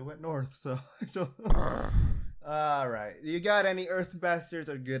south, they went north. So, all right, you got any Earth Bastards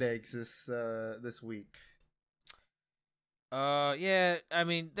or Good Eggs this week? Yeah, I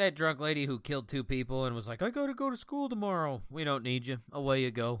mean, that drunk lady who killed 2 people and was like, I gotta go to school tomorrow. We don't need you. Away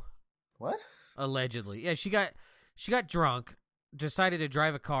you go. What? Allegedly. Yeah, she got drunk, decided to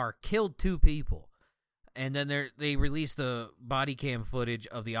drive a car, killed 2 people. And then they released the body cam footage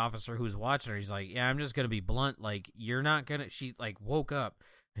of the officer who was watching her. He's like, yeah, I'm just going to be blunt. Like, you're not going to, she like woke up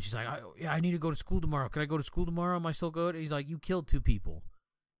and she's like, I need to go to school tomorrow. Can I go to school tomorrow? Am I still good? And he's like, you killed 2 people.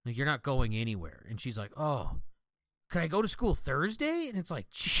 Like, you're not going anywhere. And she's like, oh, can I go to school Thursday? And it's like,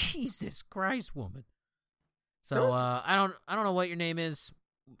 Jesus Christ, woman. So, I don't know what your name is.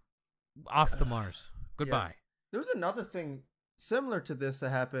 Off to Mars. Goodbye. Yeah. There was another thing similar to this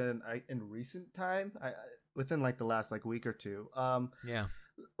that happened in recent time, within like the last like week or two. Yeah.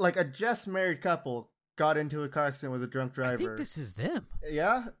 Like a just married couple got into a car accident with a drunk driver. I think this is them.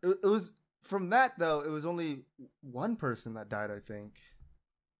 Yeah, it was from that though. It was only one person that died, I think.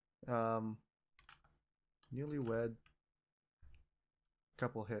 Newlywed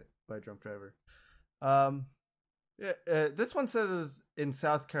couple hit by a drunk driver. Yeah, this one says it was in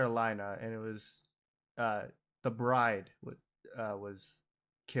South Carolina, and it was the bride was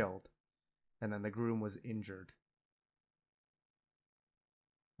killed, and then the groom was injured.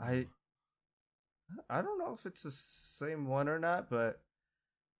 I don't know if it's the same one or not, but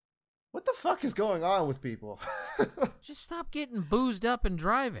what the fuck is going on with people? Just stop getting boozed up and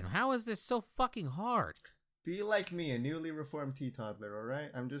driving. How is this so fucking hard? Be like me, a newly reformed teetotaler,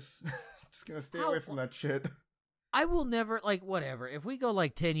 alright? I'm just gonna stay away from that shit. I will never, like, whatever. If we go,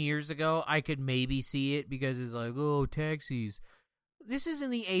 like, 10 years ago, I could maybe see it because it's like, oh, taxis. This is in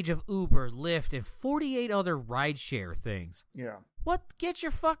the age of Uber, Lyft, and 48 other rideshare things. Yeah. What? Get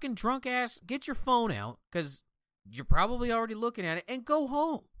your fucking drunk ass, get your phone out, because you're probably already looking at it, and go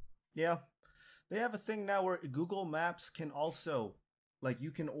home. Yeah. They have a thing now where Google Maps can also, like,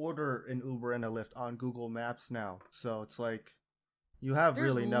 you can order an Uber and a Lyft on Google Maps now. So it's like, you have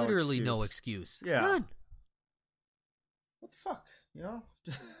There's really no excuse. literally no excuse. Yeah. None. What the fuck? You know?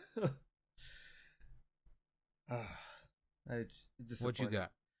 Just What you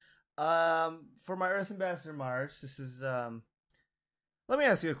got? For my Earth Ambassador Mars, this is let me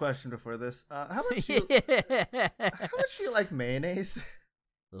ask you a question before this. How much do you like mayonnaise?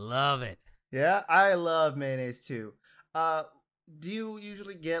 Love it. Yeah, I love mayonnaise too. Do you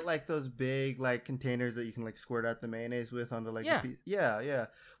usually get like those big like containers that you can like squirt out the mayonnaise with onto like Yeah. Yeah.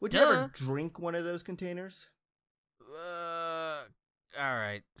 Would you ever drink one of those containers? All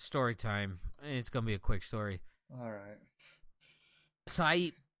right. Story time. It's gonna be a quick story. All right. So I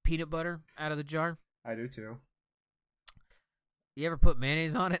eat peanut butter out of the jar. I do too. You ever put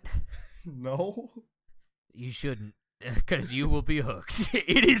mayonnaise on it? No. You shouldn't, because you will be hooked.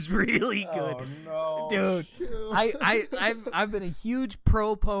 It is really good. Oh no, dude! I've been a huge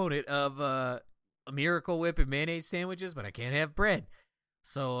proponent of a Miracle Whip and mayonnaise sandwiches, but I can't have bread.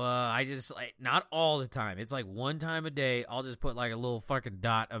 So I just like, not all the time. It's like one time a day. I'll just put like a little fucking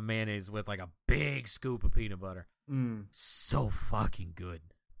dot of mayonnaise with like a big scoop of peanut butter. So fucking good.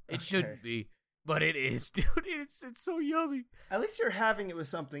 It shouldn't be, but it is, dude. It's so yummy. At least you're having it with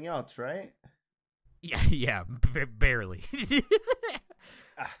something else, right? Yeah, barely.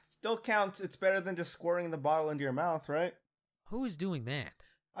 Still counts. It's better than just squirting the bottle into your mouth, right? Who is doing that?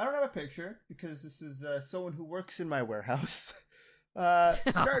 I don't have a picture because this is someone who works in my warehouse. All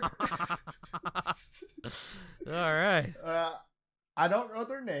right. I don't know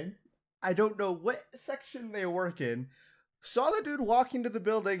their name. I don't know what section they work in. Saw the dude walk into the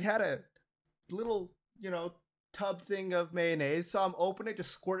building, had a little, tub thing of mayonnaise. Saw him open it,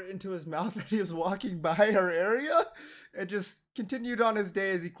 just squirt it into his mouth when he was walking by our area, and just continued on his day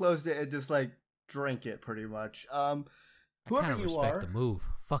as he closed it and just like drank it pretty much. Whoever you respect are, the move.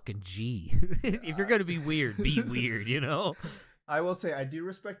 Fucking G. If you're gonna be weird, be weird. I will say I do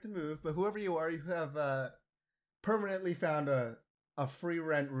respect the move, but whoever you are, you have permanently found a free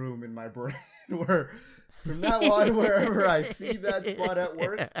rent room in my brain where from now on, wherever I see that spot at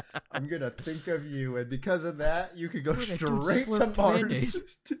work, I'm going to think of you. And because of that, you could go straight to Mars.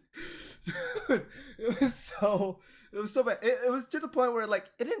 It was so bad. It was to the point where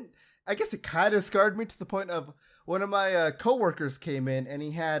like, I guess it kind of scarred me to the point of one of my coworkers came in and he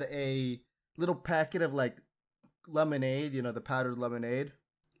had a little packet of like lemonade, the powdered lemonade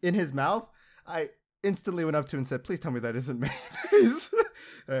in his mouth. I instantly went up to him and said, "Please tell me that isn't mayonnaise."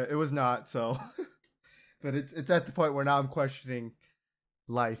 It was not, so. But it's at the point where now I'm questioning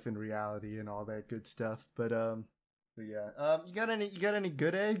life and reality and all that good stuff. But yeah. You got any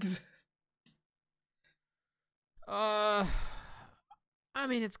good eggs? I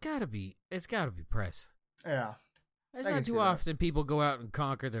mean, it's gotta be press. Yeah. It's not too often people go out and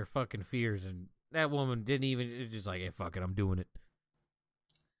conquer their fucking fears, and that woman didn't even. It's just like, hey, fuck it, I'm doing it.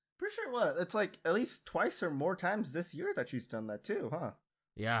 Pretty sure what? It's like at least twice or more times this year that she's done that too, huh?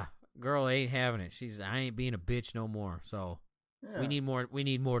 Yeah, girl ain't having it. I ain't being a bitch no more. So we need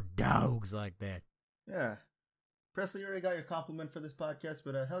more dogs like that. Yeah. Presley, you already got your compliment for this podcast,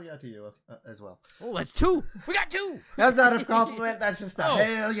 but hell yeah to you as well. Oh, that's two. We got two. That's not a compliment. That's just a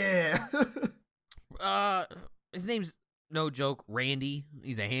hell yeah. His name's, no joke, Randy.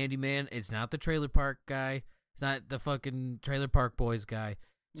 He's a handyman. It's not the trailer park guy. It's not the fucking trailer park boys guy.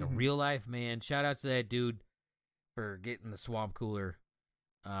 It's a real life man. Shout out to that dude for getting the swamp cooler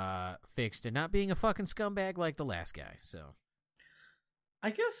fixed and not being a fucking scumbag like the last guy. So,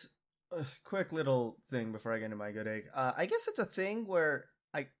 I guess a quick little thing before I get into my good egg. I guess it's a thing where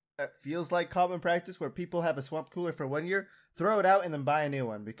it feels like common practice where people have a swamp cooler for 1 year, throw it out, and then buy a new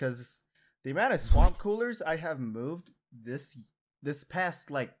one, because the amount of swamp coolers I have moved this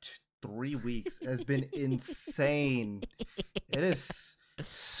past like 3 weeks has been insane. It is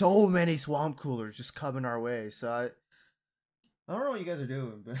so many swamp coolers just coming our way. So I don't know what you guys are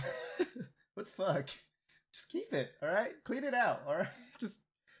doing, but what the fuck? Just keep it, all right? Clean it out, all right? Just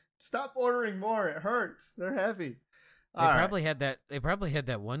stop ordering more. It hurts. They're heavy. They probably had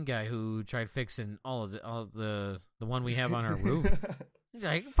that one guy who tried fixing all the one we have on our roof. He's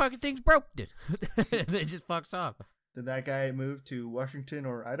like, fucking thing's broke, dude. And then just fucks off. Did that guy move to Washington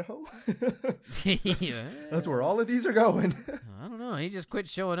or Idaho? Yeah. That's where all of these are going. I don't know. He just quit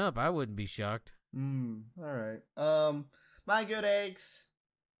showing up. I wouldn't be shocked. All right. My good eggs.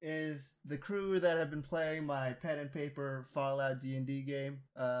 is the crew that have been playing my pen and paper Fallout D&D game.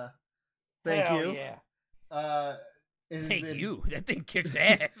 Thank Hell you. Yeah. Thank Been, you. That thing kicks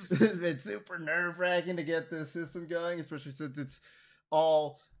ass. It's been super nerve-wracking to get this system going, especially since it's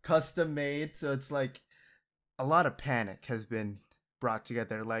all custom made. So it's like a lot of panic has been brought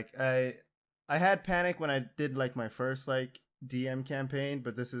together. Like I had panic when I did like my first like DM campaign,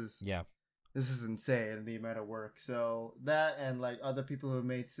 but this is insane, the amount of work. So that, and like other people who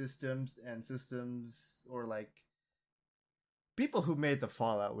made systems, or like people who made the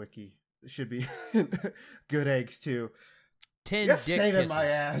Fallout wiki should be good eggs too. 10 You're dick saving kisses. my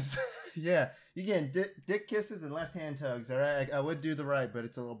ass. Yeah, you getting dick kisses and left hand tugs. All right, I would do the right, but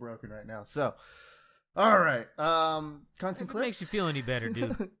it's a little broken right now. So, all right. Content If it clips makes you feel any better,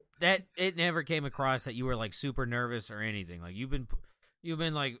 dude. That it never came across that you were like super nervous or anything. Like you've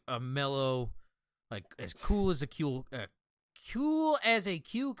been like a mellow, like as cool as a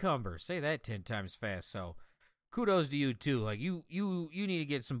cucumber. Say that 10 times fast. So kudos to you too. Like you need to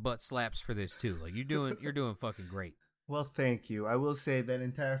get some butt slaps for this too. Like you're doing fucking great. Well, thank you. I will say that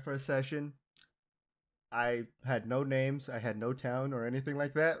entire first session, I had no names, I had no town or anything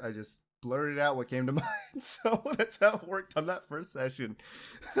like that. I just blurted out what came to mind. So that's how it worked on that first session.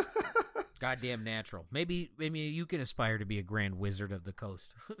 Goddamn natural. Maybe you can aspire to be a grand wizard of the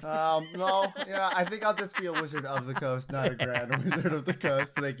coast. No, yeah, I think I'll just be a wizard of the coast, not a grand wizard of the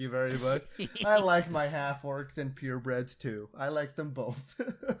coast. Thank you very much. I like my half orcs and purebreds too. I like them both.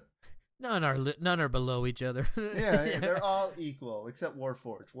 None are below each other. Yeah, they're all equal except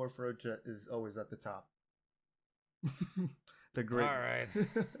Warforged. Warforged is always at the top. They're great. All right.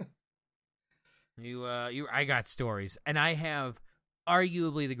 I got stories, and I have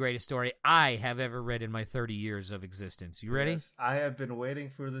arguably the greatest story I have ever read in my 30 years of existence. You ready? Yes, I have been waiting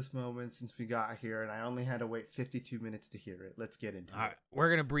for this moment since we got here, and I only had to wait 52 minutes to hear it. Let's get into it. All right, we're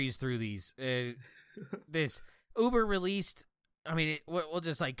gonna breeze through these. This Uber released. I mean, we'll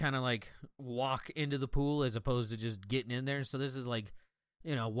just like kind of like walk into the pool as opposed to just getting in there. So this is like,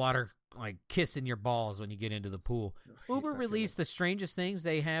 water like kissing your balls when you get into the pool. Uber released the strangest things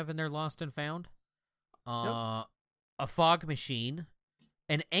they have in their Lost and Found. A fog machine,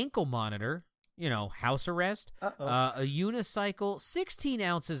 an ankle monitor, house arrest, a unicycle, 16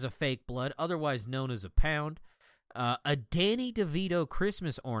 ounces of fake blood, otherwise known as a pound, a Danny DeVito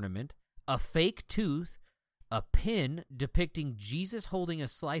Christmas ornament, a fake tooth, a pin depicting Jesus holding a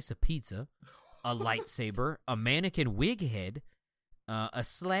slice of pizza, a lightsaber, a mannequin wig head, a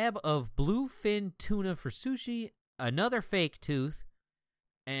slab of bluefin tuna for sushi, another fake tooth,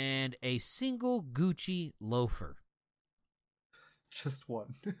 and a single Gucci loafer. Just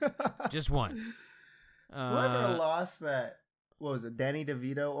one. Just one. Whoever lost that, what was it, Danny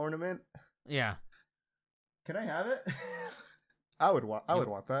DeVito ornament? Yeah. Can I have it? I would want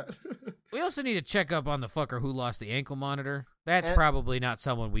that. We also need to check up on the fucker who lost the ankle monitor. That's probably not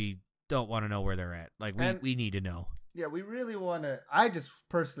someone we don't want to know where they're at. Like, we need to know. Yeah, we really want to. I just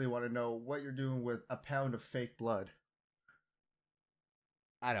personally want to know what you're doing with a pound of fake blood.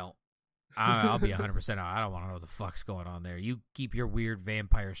 I don't. I'll be 100% out. I don't want to know what the fuck's going on there. You keep your weird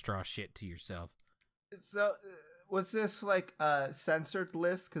vampire straw shit to yourself. So, was this like a censored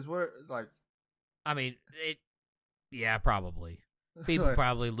list? Because we're like. I mean, yeah, probably. People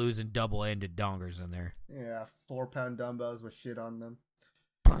probably losing double-ended dongers in there. Yeah, 4-pound dumbbells with shit on them.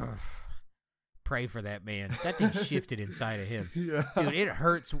 Pray for that man. That thing shifted inside of him. Yeah. Dude, it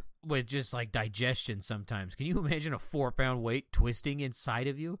hurts with just like digestion sometimes. Can you imagine a 4-pound weight twisting inside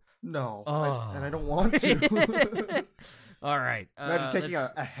of you? No. Oh. And I don't want to. All right. Imagine taking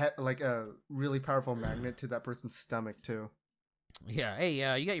a really powerful magnet to that person's stomach too. Yeah. Hey,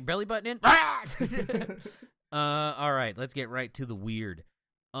 you got your belly button in? All right, let's get right to the weird.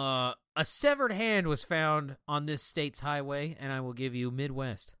 A severed hand was found on this state's highway, and I will give you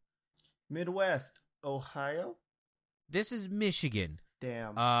Midwest. Midwest, Ohio? This is Michigan.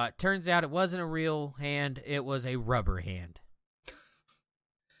 Damn. Turns out it wasn't a real hand, it was a rubber hand.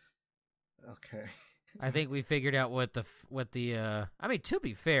 Okay. I think we figured out what the I mean, to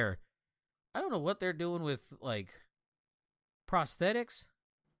be fair, I don't know what they're doing with like prosthetics,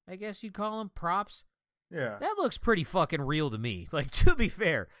 I guess you'd call them, props. Yeah. That looks pretty fucking real to me. Like, to be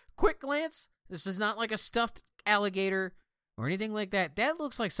fair, quick glance, this is not like a stuffed alligator or anything like that. That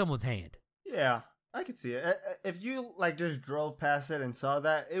looks like someone's hand. Yeah, I could see it. If you like just drove past it and saw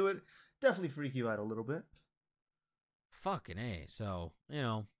that, it would definitely freak you out a little bit. Fucking A. So,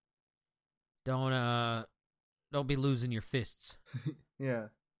 don't be losing your fists. Yeah.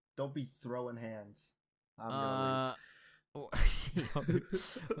 Don't be throwing hands. I'm gonna leave.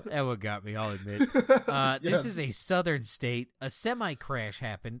 That one got me, I'll admit. This is a southern state. A semi-crash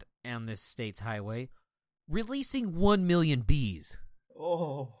happened on this state's highway, releasing 1 million bees.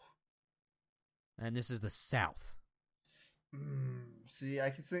 Oh. And this is the South. See, I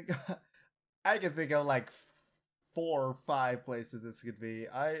can think of like 4 or 5 places this could be.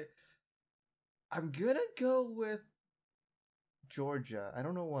 I'm gonna go with Georgia. I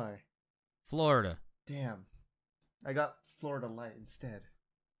don't know why. Florida. Damn. I got Florida Light instead.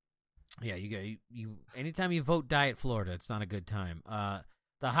 Yeah, you anytime you vote Diet Florida, it's not a good time.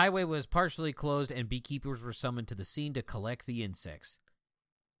 The highway was partially closed and beekeepers were summoned to the scene to collect the insects.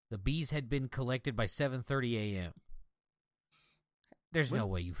 The bees had been collected by 7:30 a.m. There's no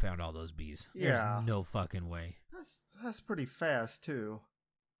way you found all those bees. Yeah. There's no fucking way. That's pretty fast, too.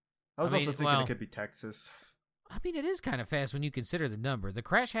 I was also thinking it could be Texas. I mean, it is kind of fast when you consider the number. The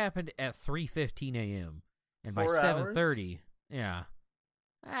crash happened at 3:15 a.m. And by 7:30, yeah.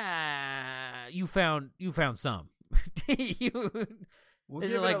 You found some.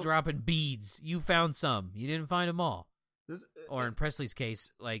 This is like dropping beads. You found some. You didn't find them all. Or in Presley's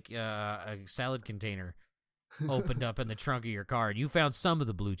case, like a salad container opened up in the trunk of your car, and you found some of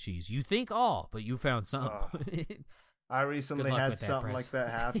the blue cheese. You think all, but you found some. I recently had something like that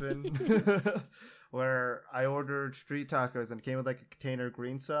happen, where I ordered street tacos and it came with like a container of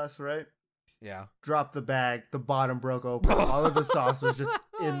green sauce, right? Yeah. Dropped the bag. The bottom broke open. All of the sauce was just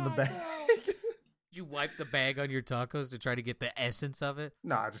in the bag. Did you wipe the bag on your tacos to try to get the essence of it?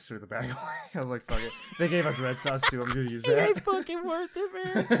 No, I just threw the bag away. I was like, fuck it. They gave us red sauce too. I'm going to use that. It ain't fucking worth it,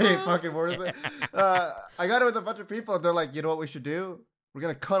 man. It ain't fucking worth it. I got it with a bunch of people, and they're like, you know what we should do? We're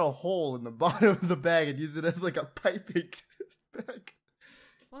going to cut a hole in the bottom of the bag and use it as like a piping bag.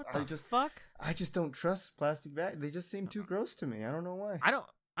 What the fuck? I just don't trust plastic bags. They just seem too gross to me. I don't know why.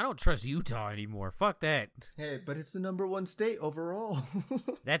 I don't trust Utah anymore. Fuck that. Hey, but it's the -- state overall.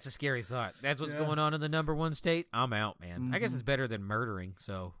 That's a scary thought. That's what's going on in the #1 state. I'm out, man. I guess it's better than murdering,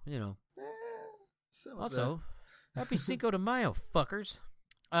 so, you know. Also, happy Cinco de Mayo, fuckers.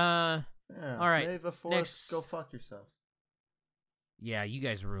 All right. May the 4th, go fuck yourself. Yeah, you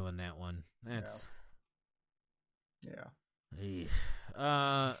guys ruined that one. That's... Yeah.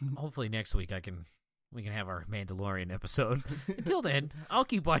 Hopefully next week we can have our Mandalorian episode. Until then, I'll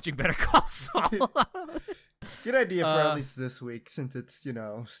keep watching Better Call Saul. Good idea for at least this week, since it's,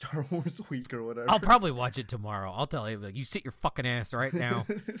 Star Wars week or whatever. I'll probably watch it tomorrow. I'll tell you, like, you sit your fucking ass right now.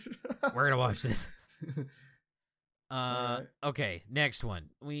 We're going to watch this. Right. Okay, next one.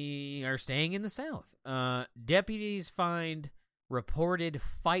 We are staying in the South. Deputies find reported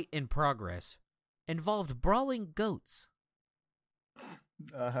fight in progress involved brawling goats.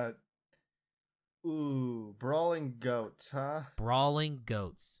 Brawling goats, huh? Brawling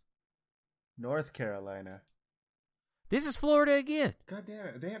goats. North Carolina. This is Florida again. God damn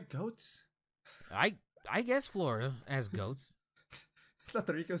it, they have goats? I guess Florida has goats. I thought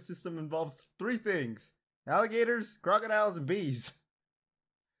their ecosystem involved 3 things. Alligators, crocodiles, and bees.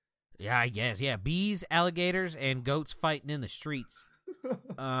 Yeah, I guess. Yeah, bees, alligators, and goats fighting in the streets.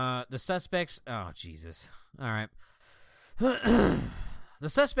 The suspects... Oh, Jesus. All right. The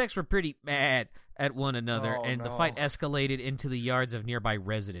suspects were pretty mad at one another, and the fight escalated into the yards of nearby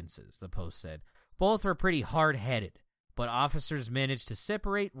residences, the Post said. Both were pretty hard-headed, but officers managed to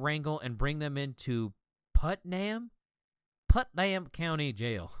separate, wrangle, and bring them into Putnam County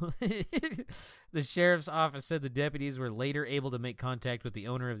Jail. The sheriff's office said the deputies were later able to make contact with the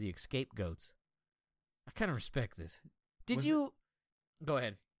owner of the escaped goats. I kind of respect this. Go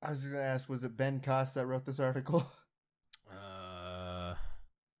ahead. I was going to ask, was it Ben Cost that wrote this article?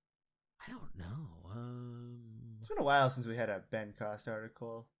 I don't know. It's been a while since we had a Ben Cost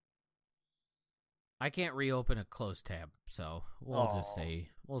article. I can't reopen a closed tab, so we'll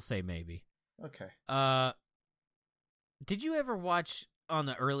say maybe. Okay. Did you ever watch on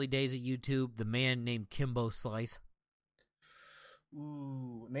the early days of YouTube the man named Kimbo Slice?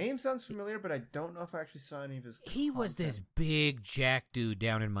 Ooh, name sounds familiar, but I don't know if I actually saw any of his content. He was this big jack dude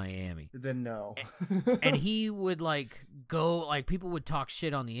down in Miami. Then no. And he would people would talk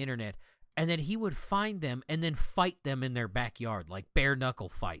shit on the internet, and then he would find them and then fight them in their backyard, like bare knuckle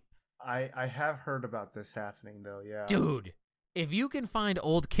fight. I have heard about this happening though, yeah. Dude, if you can find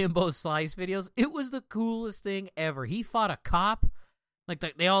old Kimbo Slice videos, it was the coolest thing ever. He fought a cop. Like,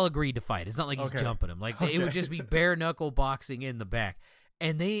 they all agreed to fight. It's not like he's jumping him. Like, it would just be bare knuckle boxing in the back.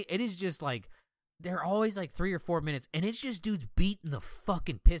 And it is just like, they're always like 3 or 4 minutes, and it's just dudes beating the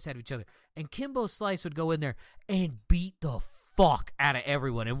fucking piss out of each other. And Kimbo Slice would go in there and beat the fuck out of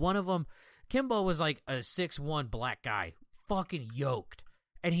everyone. And one of them, Kimbo was like a 6'1" black guy, fucking yoked.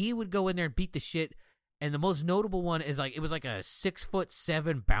 And he would go in there and beat the shit And the most notable one is like, it was like a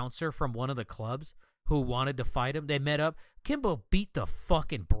 6'7" bouncer from one of the clubs who wanted to fight him. They met up. Kimbo beat the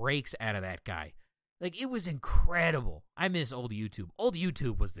fucking brakes out of that guy. Like, it was incredible. I miss old YouTube. Old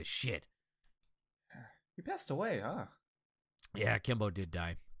YouTube was the shit. He passed away, huh? Yeah, Kimbo did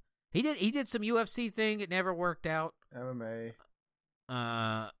die. He did some UFC thing. It never worked out. MMA.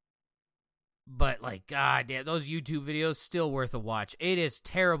 But like, god damn, those YouTube videos still worth a watch. It is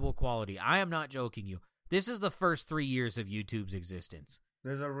terrible quality. I am not joking you. This is the first 3 years of YouTube's existence.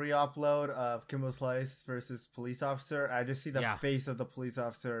 There's a re-upload of Kimbo Slice versus police officer. I just see the face of the police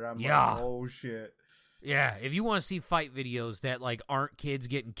officer, and I'm like, oh shit. Yeah, if you want to see fight videos that like aren't kids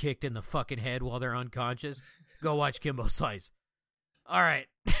getting kicked in the fucking head while they're unconscious, go watch Kimbo Slice. All right.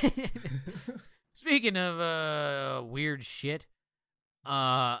 Speaking of weird shit,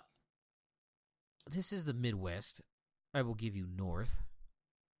 this is the Midwest. I will give you North.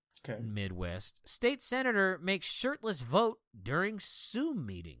 Okay. Midwest. State senator makes shirtless vote during Zoom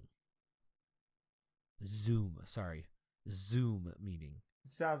meeting. Zoom meeting.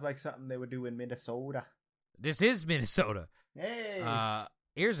 Sounds like something they would do in Minnesota. This is Minnesota. Hey.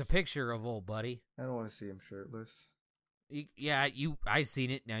 Here's a picture of old buddy. I don't want to see him shirtless. I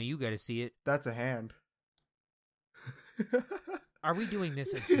seen it. Now you got to see it. That's a hand. Are we doing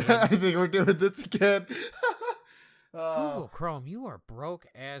this again? Yeah, I think we're doing this again. Google Chrome, you are broke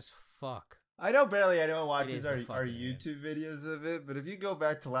as fuck. I know barely anyone watches our YouTube videos of it, but if you go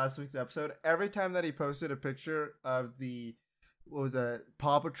back to last week's episode, every time that he posted a picture of the,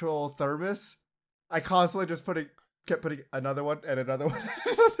 Paw Patrol thermos, I constantly just kept putting another one and another one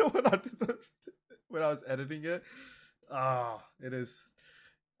and another one onto when I was editing it. It is.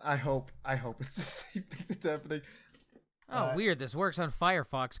 I hope it's the same thing that's happening. Oh, weird. This works on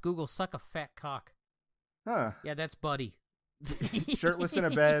Firefox. Google suck a fat cock. Huh. Yeah, that's Buddy. Shirtless in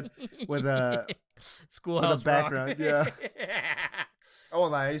a bed with a Schoolhouse background. Rock. Yeah. Oh,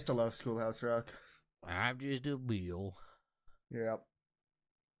 well, I used to love Schoolhouse Rock. I'm just a wheel. Yep.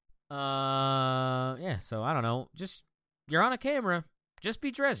 Yeah, so I don't know. Just, you're on a camera. Just be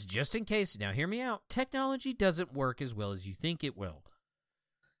dressed, just in case. Now, hear me out. Technology doesn't work as well as you think it will.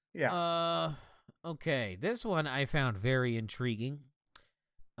 Yeah. Okay. This one I found very intriguing.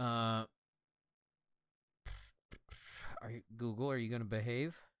 Google, are you going to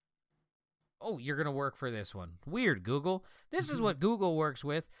behave? Oh, you're going to work for this one. Weird, Google. This is what Google works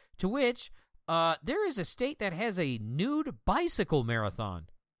with, to which there is a state that has a nude bicycle marathon,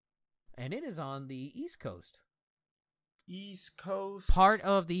 and it is on the East Coast. East Coast? Part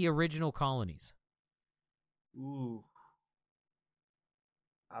of the original colonies. Ooh.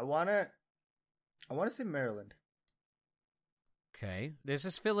 I want to say Maryland. Okay. This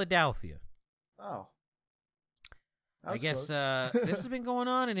is Philadelphia. Oh. I guess this has been going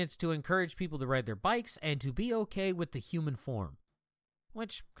on, and it's to encourage people to ride their bikes and to be okay with the human form,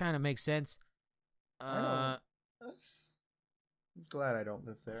 which kind of makes sense. I'm glad I don't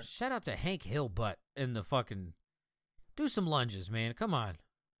live there. Shout out to Hank Hillbutt in the fucking... Do some lunges, man. Come on.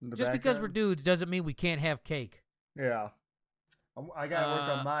 Just because we're dudes doesn't mean we can't have cake. Yeah. I got to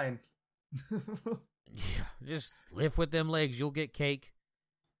work on mine. Yeah, just lift with them legs. You'll get cake.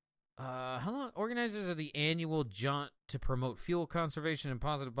 How long? Organizers of the annual jaunt to promote fuel conservation and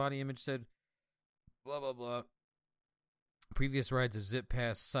positive body image said, blah, blah, blah. Previous rides have zipped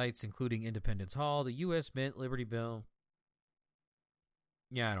past sites, including Independence Hall, the U.S. Mint, Liberty Bell.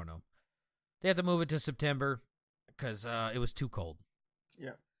 Yeah, I don't know. They have to move it to September because it was too cold.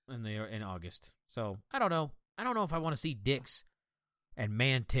 Yeah. In August. So, I don't know. I don't know if I want to see dicks and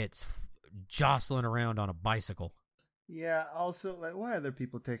man tits jostling around on a bicycle. Yeah, also, like, why are there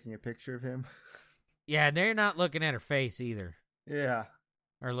people taking a picture of him? Yeah, they're not looking at her face either. Yeah.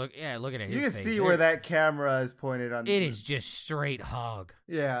 Or looking at his face. You can see where that camera is pointed on. It is just straight hog.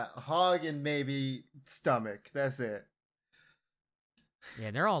 Yeah, hog and maybe stomach. That's it.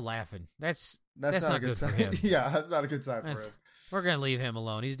 Yeah, they're all laughing. That's not not good sign. for him. Yeah, that's not a good sign for him. We're going to leave him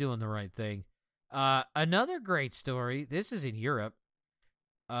alone. He's doing the right thing. Another great story. This is in Europe.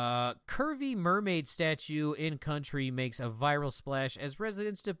 Curvy mermaid statue in country makes a viral splash as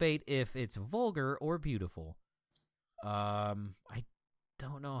residents debate if it's vulgar or beautiful. I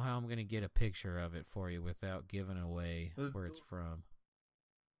don't know how I'm going to get a picture of it for you without giving away where it's from.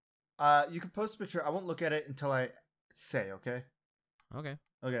 You can post a picture. I won't look at it until I say, okay? Okay.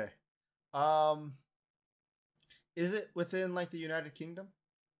 Okay. Is it within, like, the United Kingdom?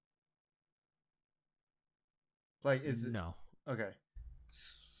 Like, is it? No. Okay.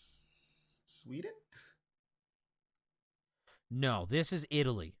 Sweden? No, this is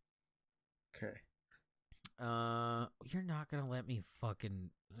Italy. Okay. You're not gonna let me fucking.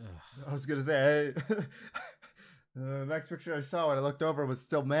 I was gonna say, the next picture I saw when I looked over was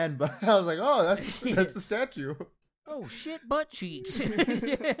still man, but I was like, oh, that's the statue. Oh shit, butt cheeks.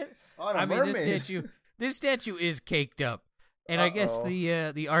 I mean, this statue is caked up, and I guess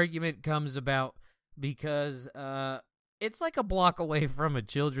the argument comes about because it's like a block away from a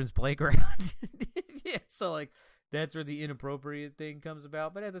children's playground. Yeah, so like that's where the inappropriate thing comes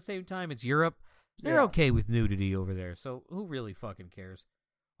about. But at the same time, it's Europe. They're okay with nudity over there, so who really fucking cares?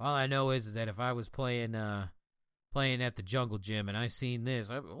 All I know is that if I was playing at the jungle gym and I seen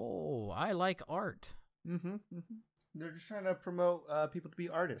this, I like art. Mm-hmm. They're just trying to promote people to be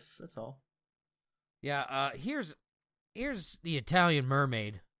artists. That's all. Yeah. Here's the Italian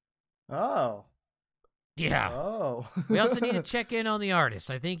mermaid. Oh. Yeah. Oh. We also need to check in on the artist.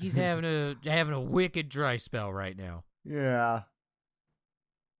 I think he's having a wicked dry spell right now. Yeah.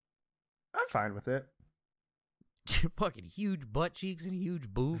 I'm fine with it. Fucking huge butt cheeks and huge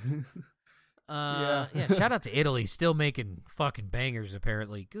boobs. Yeah. Shout out to Italy, still making fucking bangers.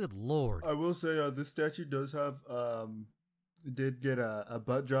 Apparently, good lord. I will say, this statue does have did get a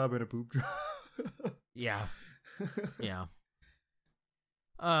butt job and a boob job. Yeah.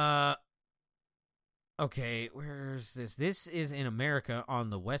 Okay, where's this? This is in America on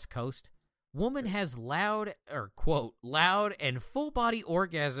the West Coast. Woman has loud and full body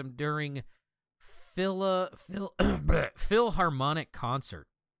orgasm during Philharmonic concert.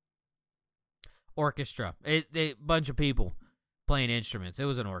 Orchestra. A bunch of people playing instruments. It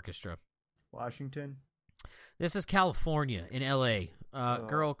was an orchestra. Washington. This is California in L.A.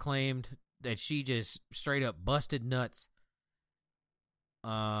 Girl claimed that she just straight up busted nuts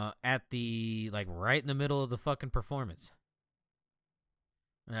at the, right in the middle of the fucking performance.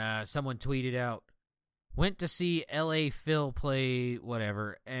 Someone tweeted out, went to see L.A. Phil play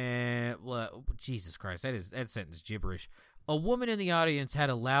whatever, and Jesus Christ, that sentence gibberish. A woman in the audience had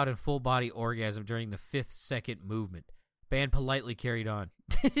a loud and full body orgasm during the 5th second movement. Band politely carried on.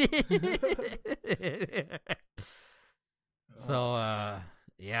 So,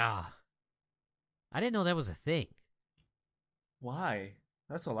 yeah. I didn't know that was a thing. Why?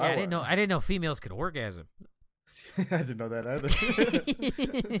 That's a lot. Yeah, I didn't know females could orgasm. I didn't know that either.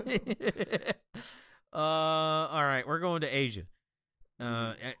 All right, we're going to Asia.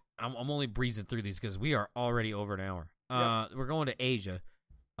 I'm only breezing through these because we are already over an hour. Yep. We're going to Asia.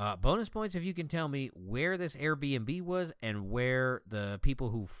 Bonus points if you can tell me where this Airbnb was and where the people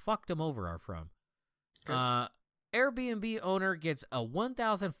who fucked them over are from. Okay. Airbnb owner gets a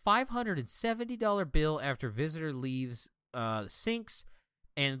 $1,570 bill after visitor leaves sinks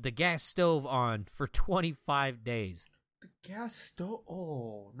and the gas stove on for 25 days. The gas stove?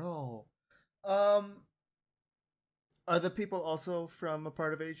 Oh, no. Are the people also from a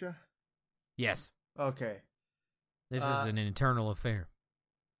part of Asia? Yes. Okay. This is an internal affair.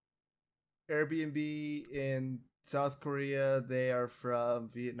 Airbnb in South Korea, they are from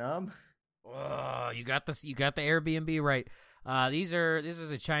Vietnam. Oh, you got the Airbnb right. This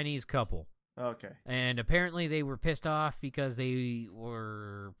is a Chinese couple. Okay. And apparently they were pissed off because they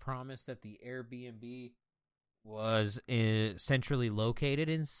were promised that the Airbnb was centrally located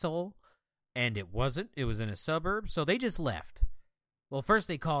in Seoul, and it wasn't. It was in a suburb, so they just left. Well, first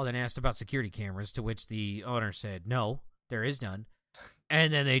they called and asked about security cameras, to which the owner said, no, there is none.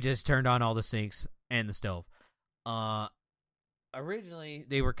 And then they just turned on all the sinks and the stove. Originally,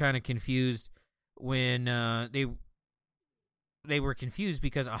 they were kind of confused when they were confused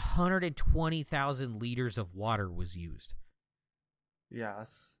because 120,000 liters of water was used.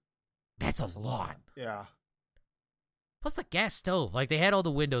 Yes. That's a lot. Yeah. Plus the gas stove. Like, they had all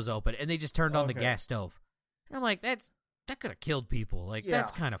the windows open, and they just turned on the gas stove. And I'm like, that could have killed people. Like,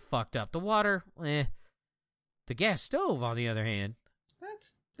 that's kind of fucked up. The water, The gas stove, on the other hand.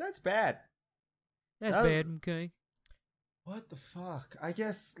 That's bad. That's bad, okay. What the fuck? I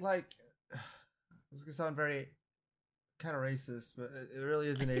guess, this is going to sound very kind of racist, but it really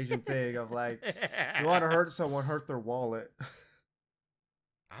is an Asian thing of, you want to hurt someone, hurt their wallet.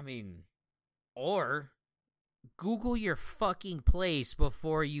 I mean, or Google your fucking place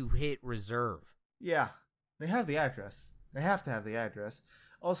before you hit reserve. Yeah, they have the address. They have to have the address.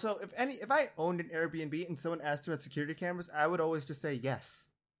 Also, if I owned an Airbnb and someone asked about security cameras, I would always just say yes.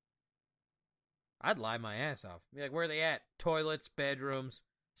 I'd lie my ass off. Be like, where are they at? Toilets, bedrooms,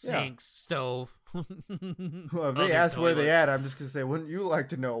 sinks, stove. Well, if they ask where they at, I'm just going to say, wouldn't you like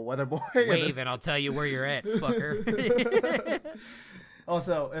to know, weather boy? Wave and I'll tell you where you're at, fucker.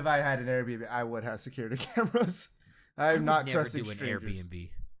 Also, if I had an Airbnb, I would have security cameras. I'm not trusting strangers. strangers. Never do an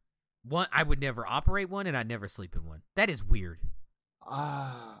Airbnb. I would never operate one, and I'd never sleep in one. That is weird.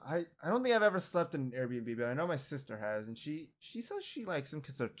 I I don't think I've ever slept in an Airbnb, but I know my sister has, and she says she likes them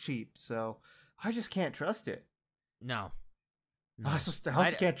because they're cheap. So I just can't trust it. No. I also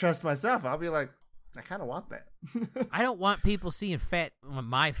can't trust myself. I'll be like, I kind of want that. I don't want people seeing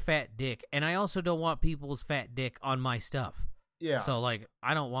my fat dick, and I also don't want people's fat dick on my stuff. Yeah. So, like,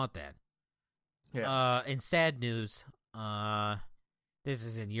 I don't want that. Yeah. In sad news, this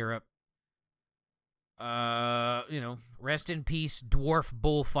is in Europe. Rest in peace, dwarf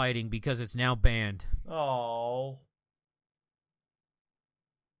bullfighting, because it's now banned. Oh.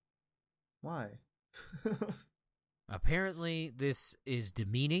 Why? Apparently, this is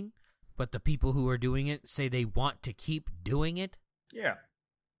demeaning, but the people who are doing it say they want to keep doing it. Yeah.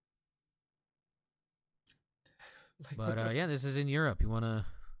 But yeah, this is in Europe. You wanna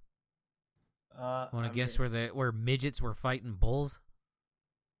guess where midgets were fighting bulls?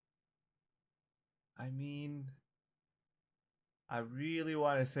 I mean, I really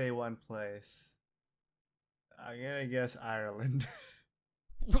want to say one place. I'm gonna guess Ireland.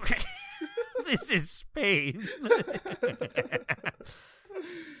 This is Spain.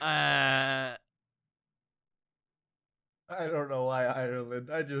 I don't know why Ireland.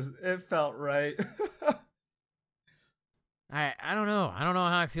 It felt right. I don't know. I don't know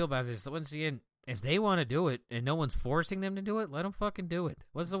how I feel about this. Once again, if they want to do it and no one's forcing them to do it, let them fucking do it.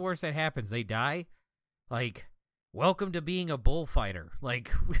 What's the worst that happens? They die? Like, welcome to being a bullfighter.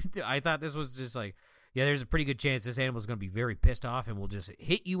 Like, I thought this was just like, yeah, there's a pretty good chance this animal's going to be very pissed off and will just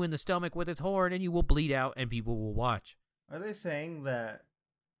hit you in the stomach with its horn and you will bleed out and people will watch. Are they saying that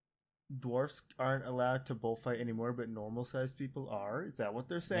dwarfs aren't allowed to bullfight anymore, but normal-sized people are? Is that what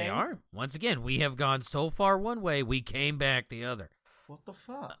they're saying? They are. Once again, we have gone so far one way, we came back the other. What the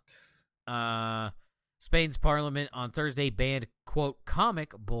fuck? Spain's parliament on Thursday banned, quote,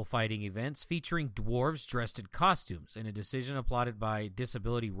 comic bullfighting events featuring dwarves dressed in costumes, in a decision applauded by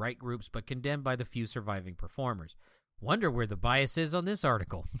disability right groups but condemned by the few surviving performers. Wonder where the bias is on this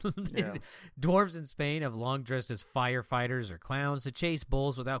article. Yeah. Dwarves in Spain have long dressed as firefighters or clowns to chase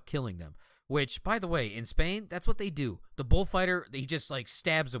bulls without killing them. Which, by the way, in Spain, that's what they do. The bullfighter, he just like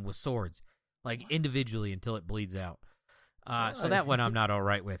stabs them with swords, like individually until it bleeds out. So that one I'm not all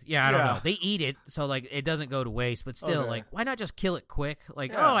right with. Yeah, I don't know. They eat it, so like it doesn't go to waste, but still, like, why not just kill it quick?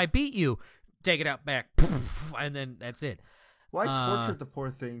 Like, oh, I beat you. Take it out back, and then that's it. Why torture the poor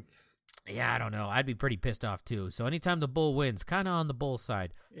thing? Yeah, I don't know. I'd be pretty pissed off too. So anytime the bull wins, kind of on the bull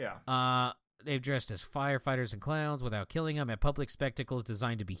side. Yeah. They've dressed as firefighters and clowns without killing them at public spectacles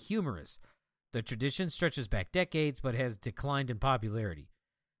designed to be humorous. The tradition stretches back decades, but has declined in popularity.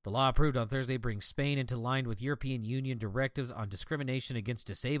 The law approved on Thursday brings Spain into line with European Union directives on discrimination against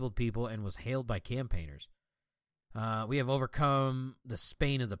disabled people and was hailed by campaigners. We have overcome the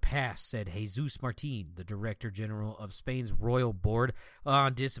Spain of the past, said Jesus Martin, the Director General of Spain's Royal Board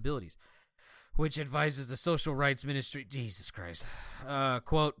on Disabilities, which advises the Social Rights Ministry. Jesus Christ.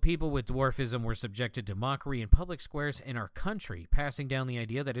 Quote, people with dwarfism were subjected to mockery in public squares in our country, passing down the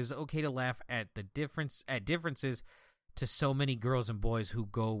idea that it is okay to laugh at differences to so many girls and boys who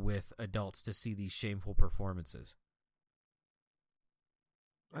go with adults to see these shameful performances.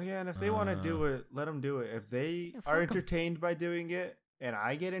 Oh, yeah, and if they want to do it, let them do it. If they are entertained by doing it, and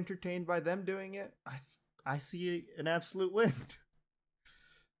I get entertained by them doing it, I see an absolute win.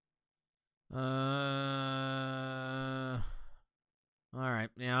 All right,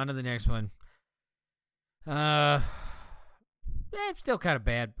 now on to the next one. Still kind of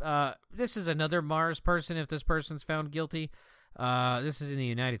bad. This is another Mars person if this person's found guilty. This is in the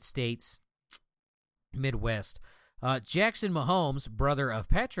United States, Midwest. Jackson Mahomes, brother of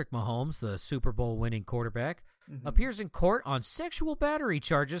Patrick Mahomes, the Super Bowl winning quarterback, appears in court on sexual battery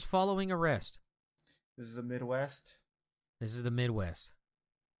charges following arrest. This is the Midwest? This is the Midwest.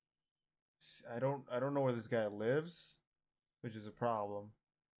 I don't know where this guy lives, which is a problem.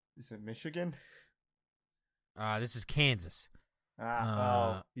 Is it Michigan? This is Kansas.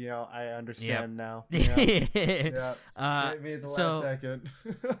 I understand now. Yeah. Maybe the last second.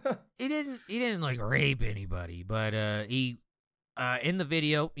 he didn't like rape anybody, but he in the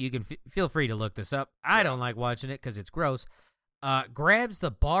video, you can feel free to look this up. I don't like watching it because it's gross. Grabs the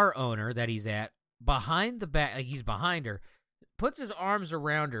bar owner that he's at behind the back, like he's behind her, puts his arms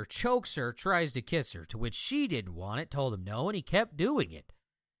around her, chokes her, tries to kiss her, to which she didn't want it, told him no, and he kept doing it.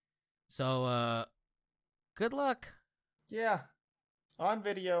 So, good luck. Yeah. On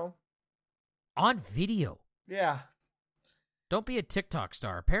video. On video? Yeah. Don't be a TikTok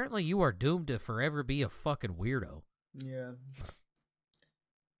star. Apparently you are doomed to forever be a fucking weirdo. Yeah.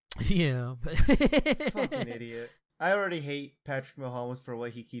 Yeah. Fucking idiot. I already hate Patrick Mahomes for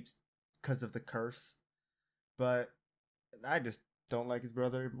what he keeps because of the curse. But I just don't like his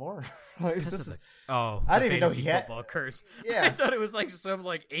brother more. Like, I didn't even know he had football curse. Yeah. I thought it was like some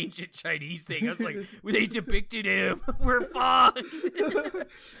like ancient Chinese thing. I was like, when they depicted him, we're fucked.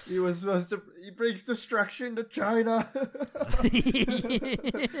 He was supposed to. He brings destruction to China. He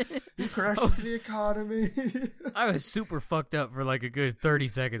crashes the economy. I was super fucked up for like a good 30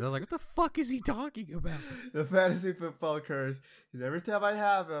 seconds. I was like, what the fuck is he talking about? The fantasy football curse. Because every time I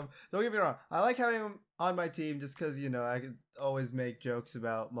have him, don't get me wrong, I like having him on my team just because, I could always make jokes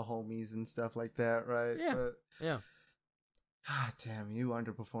about my homies and stuff like that, right? Yeah. But, yeah. God damn, you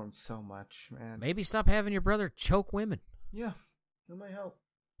underperformed so much, man. Maybe stop having your brother choke women. Yeah, that might help.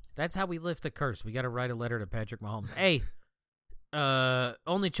 That's how we lift the curse. We got to write a letter to Patrick Mahomes. Hey,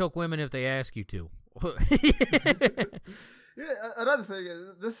 only choke women if they ask you to. Yeah, another thing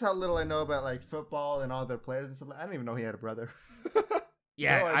is, this is how little I know about like football and all their players and stuff. I didn't even know he had a brother.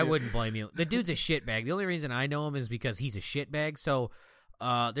 Yeah, No I wouldn't blame you. The dude's a shitbag. The only reason I know him is because he's a shitbag. So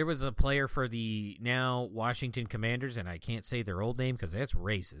there was a player for the now Washington Commanders, and I can't say their old name because that's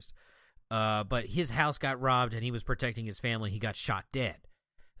racist. But his house got robbed, and he was protecting his family. He got shot dead.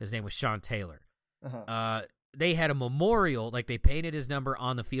 His name was Sean Taylor. Uh-huh. They had a memorial, like they painted his number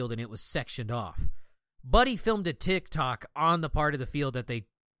on the field, and it was sectioned off. Buddy filmed a TikTok on the part of the field that they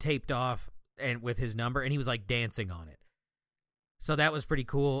taped off and with his number, and he was like dancing on it. So that was pretty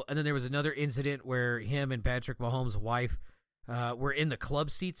cool. And then there was another incident where him and Patrick Mahomes' wife were in the club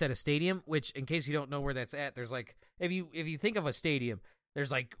seats at a stadium, which, in case you don't know where that's at, there's like, if you think of a stadium,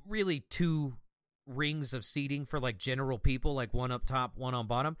 there's like really two rings of seating for like general people, like one up top, one on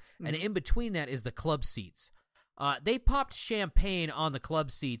bottom. Mm-hmm. And in between that is the club seats. They popped champagne on the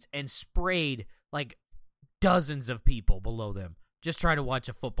club seats and sprayed like dozens of people below them just trying to watch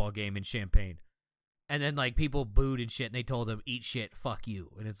a football game in Champaign. And then, like, people booed and shit, and they told them, eat shit, fuck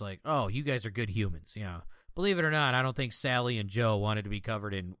you. And it's like, oh, you guys are good humans. Yeah. Believe it or not, I don't think Sally and Joe wanted to be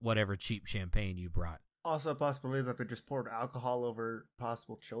covered in whatever cheap champagne you brought. Also, a possibility that they just poured alcohol over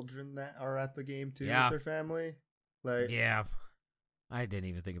possible children that are at the game, too, Yeah. with their family. Like, yeah. I didn't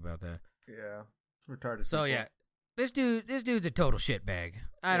even think about that. Yeah. Retarded So, people. yeah. This dude's a total shitbag.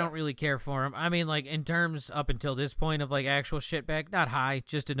 I don't really care for him. I mean, like, in terms up until this point of, like, actual shitbag, not high,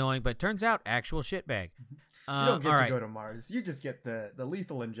 just annoying, but turns out actual shitbag. You don't get all to right. go to Mars. You just get the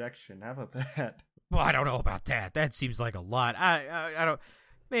lethal injection. How about that? Well, I don't know about that. That seems like a lot. I don't.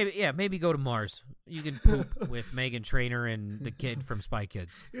 Maybe go to Mars. You can poop with Meghan Trainor and the kid from Spy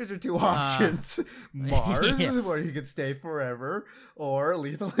Kids. Here's your two options. Mars, where you could stay forever, or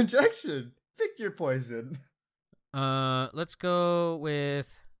lethal injection. Pick your poison. Let's go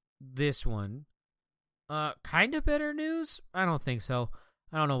with this one. Kind of better news? I don't think so.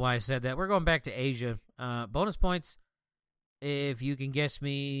 I don't know why I said that. We're going back to Asia. Bonus points if you can guess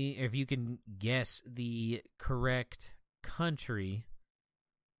the correct country.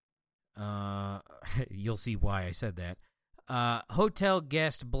 You'll see why I said that. Hotel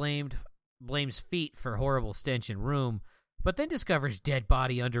guest blames feet for horrible stench in room, but then discovers dead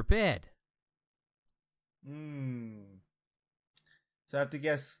body under bed. So I have to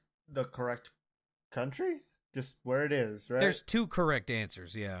guess the correct country? Just where it is, right? There's two correct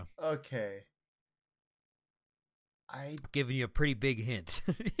answers, yeah. Okay. I'm giving you a pretty big hint.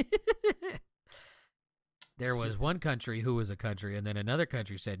 There was one country who was a country, and then another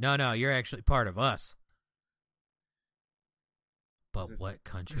country said, no, you're actually part of us. But what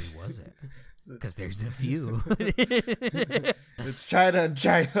country was it? Because there's a few. It's China and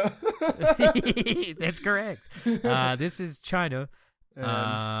China. That's correct. This is China,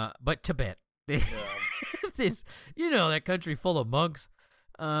 but Tibet. This, that country full of monks.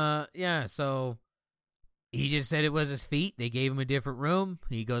 So he just said it was his feet. They gave him a different room.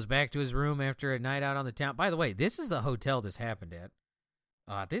 He goes back to his room after a night out on the town. By the way, this is the hotel this happened at.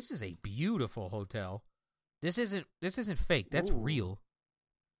 This is a beautiful hotel. This isn't fake. That's real.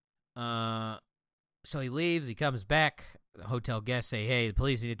 So he leaves. He comes back. The hotel guests say, "Hey, the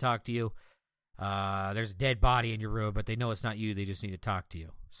police need to talk to you. There's a dead body in your room, but they know it's not you. They just need to talk to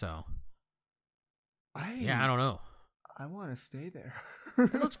you." So, I don't know. I want to stay there.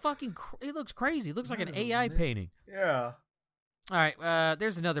 It looks it looks crazy. It looks like an AI painting. Yeah. All right.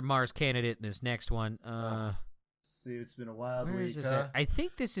 There's another Mars candidate in this next one. See, it's been a wild where week. Is this at? I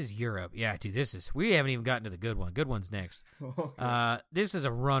think this is Europe. Yeah, dude. We haven't even gotten to the good one. Good one's next. Okay. This is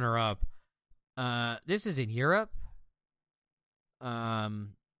a runner-up. This is in Europe.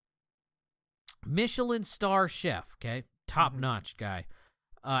 Michelin star chef. Okay, top-notch guy.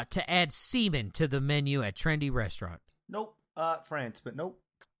 To add semen to the menu at trendy restaurant. Nope. France, but nope.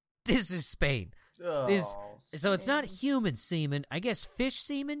 This is Spain. Oh, so it's not human semen. I guess fish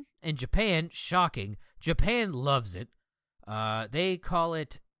semen. And Japan, shocking. Japan loves it. They call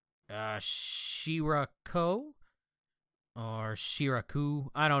it shirako or shiraku.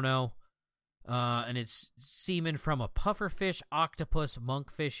 I don't know. And it's semen from a pufferfish, octopus,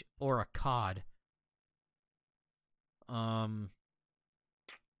 monkfish, or a cod. I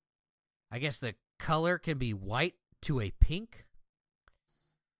guess the color can be white to a pink.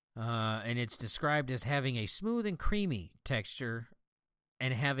 And it's described as having a smooth and creamy texture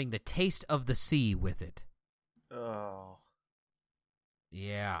and having the taste of the sea with it. Oh.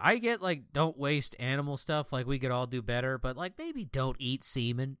 Yeah, I get, like, don't waste animal stuff, like, we could all do better, but, like, maybe don't eat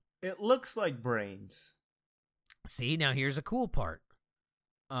semen. It looks like brains. See, now here's a cool part.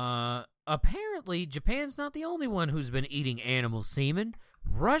 Apparently, Japan's not the only one who's been eating animal semen.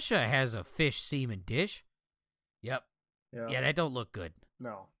 Russia has a fish semen dish. Yep. Yeah, that don't look good.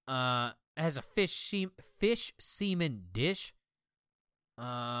 No. It has a fish semen dish.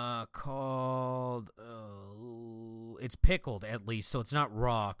 Called it's pickled at least, so it's not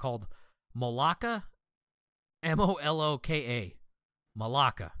raw. Called Molaka, Moloka,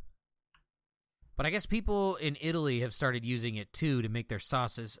 Malacca. But I guess people in Italy have started using it too to make their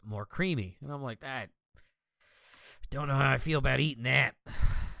sauces more creamy, and I'm like, I don't know how I feel about eating that.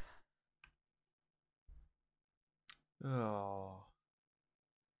 Oh.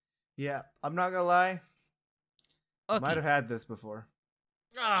 Yeah, I'm not gonna lie. I might have had this before.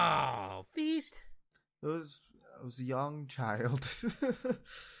 Oh, Feast. I was a young child.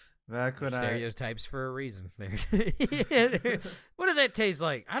 Back when stereotypes for a reason. What does that taste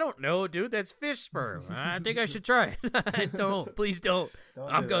like? I don't know, dude. That's fish sperm. I think I should try it. No, please don't.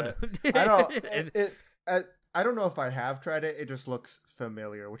 I'm gonna. I don't know if I have tried it. It just looks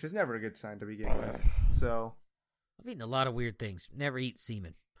familiar, which is never a good sign to begin with. So I've eaten a lot of weird things. Never eat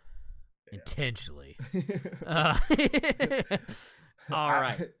semen. Yeah. Intentionally. All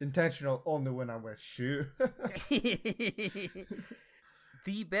right. Intentional only when I'm with Shoe.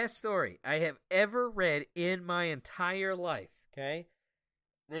 The best story I have ever read in my entire life, okay?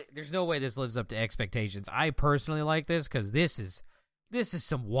 There's no way this lives up to expectations. I personally like this because this is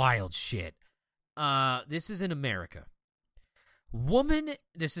some wild shit. This is in America.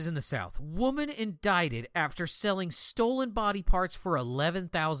 This is in the South. Woman indicted after selling stolen body parts for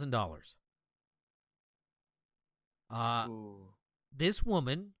 $11,000. This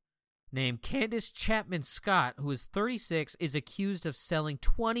woman, named Candace Chapman Scott, who is 36, is accused of selling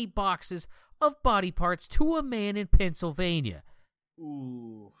 20 boxes of body parts to a man in Pennsylvania.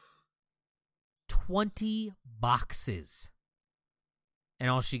 Ooh. 20 boxes. And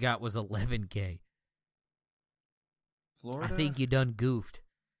all she got was $11,000. Florida? I think you done goofed.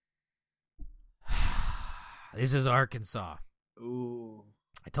 This is Arkansas. Ooh.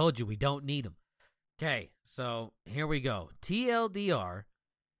 I told you we don't need them. Okay, so here we go. TLDR,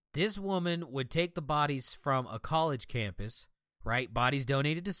 this woman would take the bodies from a college campus, right? Bodies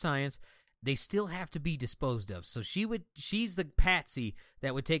donated to science. They still have to be disposed of. So she's the patsy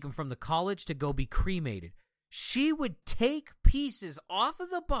that would take them from the college to go be cremated. She would take pieces off of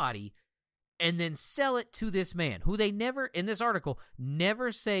the body and then sell it to this man, who they never, in this article,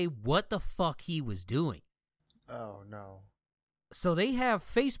 never say what the fuck he was doing. Oh, no. So they have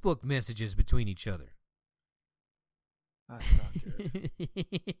Facebook messages between each other. That's not good.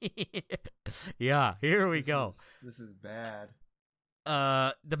 Yeah, here we go. This is bad.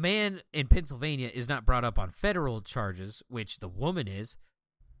 The man in Pennsylvania is not brought up on federal charges, which the woman is,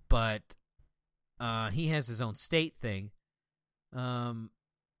 but he has his own state thing.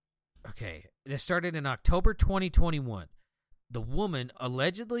 Okay, this started in October 2021. The woman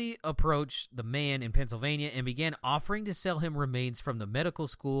allegedly approached the man in Pennsylvania and began offering to sell him remains from the medical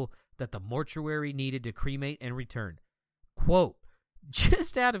school that the mortuary needed to cremate and return. Quote,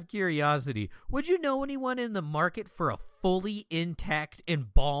 just out of curiosity, would you know anyone in the market for a fully intact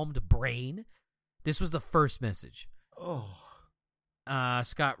embalmed brain? This was the first message. Oh.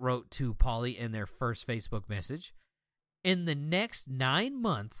 Scott wrote to Polly in their first Facebook message. In the next 9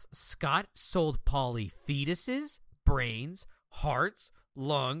 months, Scott sold Polly fetuses, brains, hearts,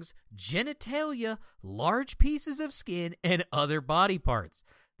 lungs, genitalia, large pieces of skin, and other body parts,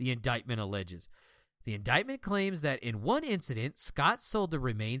 the indictment alleges. The indictment claims that in one incident, Scott sold the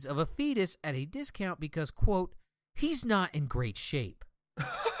remains of a fetus at a discount because, quote, he's not in great shape.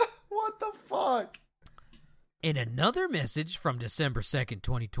 What the fuck? In another message from December 2nd,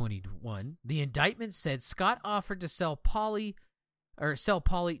 2021, the indictment said Scott offered to sell Polly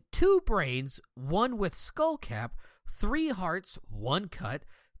 2 brains, 1 with skull cap, 3 hearts, 1 cut,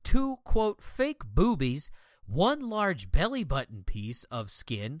 2, quote, fake boobies, 1 large belly button piece of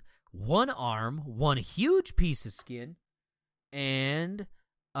skin, 1 arm, 1 huge piece of skin, and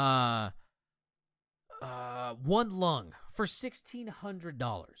one lung for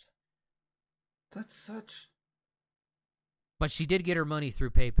 $1,600. That's such... But she did get her money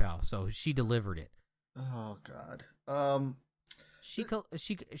through PayPal, so she delivered it. Oh, God. She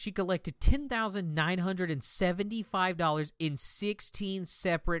collected $10,975 in 16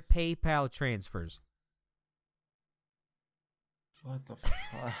 separate PayPal transfers. What the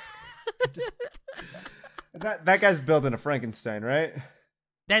fuck? that guy's building a Frankenstein, right?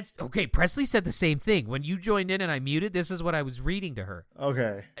 That's okay. Presley said the same thing. When you joined in and I muted, this is what I was reading to her.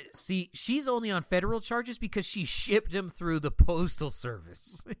 Okay. See, she's only on federal charges because she shipped him through the postal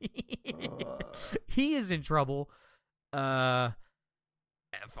service. He is in trouble on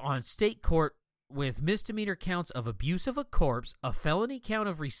state court with misdemeanor counts of abuse of a corpse, a felony count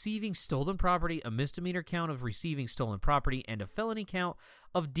of receiving stolen property, a misdemeanor count of receiving stolen property, and a felony count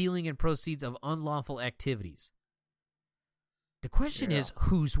of dealing in proceeds of unlawful activities. The question is,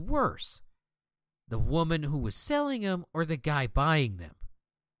 who's worse? The woman who was selling them or the guy buying them?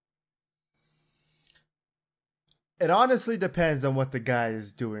 It honestly depends on what the guy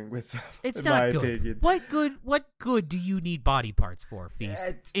is doing with them. It's not good. Opinion. What good do you need body parts for,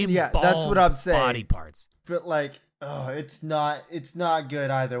 Feast? Yeah, that's what I'm saying. Body parts. But it's not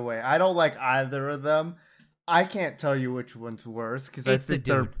good either way. I don't like either of them. I can't tell you which one's worse because I think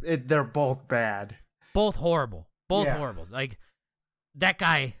they're both bad. Both horrible. Both horrible. Like that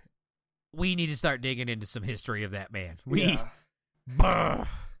guy, we need to start digging into some history of that man.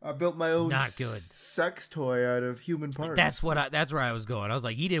 I built my own not good sex toy out of human parts. That's where I was going. I was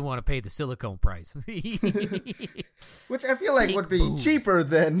like, he didn't want to pay the silicone price. Which I feel like would be cheaper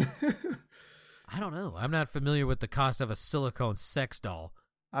than I don't know. I'm not familiar with the cost of a silicone sex doll.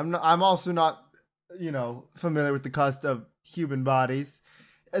 I'm also not, familiar with the cost of human bodies.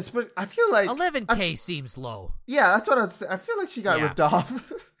 I feel like $11K seems low. Yeah, that's what I was saying. I feel like she got ripped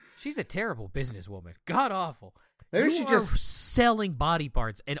off. She's a terrible businesswoman. God awful. Maybe she just selling body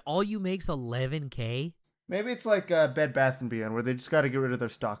parts, and all you make's $11K. Maybe it's like Bed Bath & Beyond, where they just got to get rid of their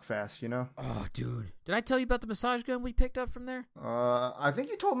stock fast, Oh, dude! Did I tell you about the massage gun we picked up from there? I think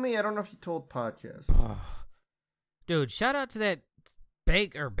you told me. I don't know if you told podcast. Oh. Dude, shout out to that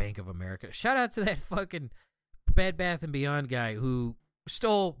Bank of America. Shout out to that fucking Bed Bath & Beyond guy who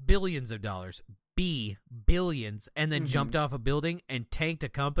stole billions of dollars, billions, and then jumped off a building and tanked a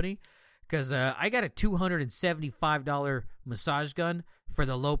company. Because I got a $275 massage gun for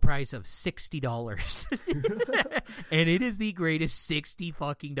the low price of $60. And it is the greatest $60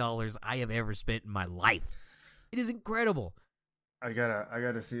 fucking dollars I have ever spent in my life. It is incredible. I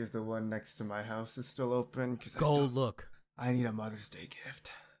gotta see if the one next to my house is still open. Look. I need a Mother's Day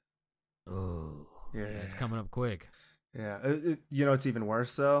gift. Oh. Yeah, it's coming up quick. Yeah. It's even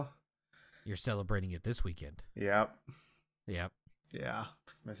worse, though? You're celebrating it this weekend. Yep. Yeah.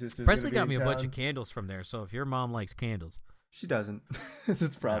 My sister's Presley got me a bunch of candles from there, so if your mom likes candles. She doesn't. That's a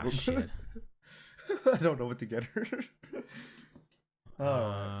problem. Oh, shit. I don't know what to get her.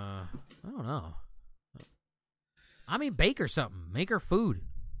 I don't know. I mean, bake her something. Make her food.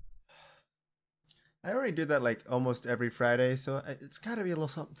 I already do that like almost every Friday, so it's got to be a little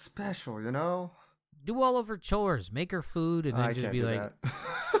something special, Do all of her chores. Make her food, and then just be like...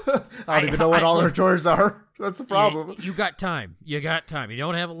 I don't even know what all her chores are. That's the problem. You got time. You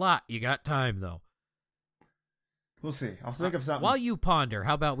don't have a lot. You got time, though. We'll see. I'll think of something. While you ponder,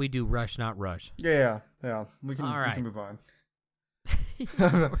 how about we do Rush, Not Rush? Yeah. We can move on.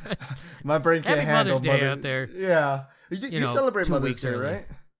 My brain can't handle Mother's Day out there. Yeah. You celebrate Mother's Day, early. right?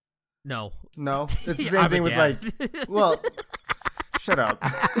 No. It's the same thing with shut up.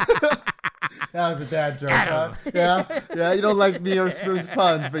 That was a dad joke, huh? Yeah, you don't like me or Spoon's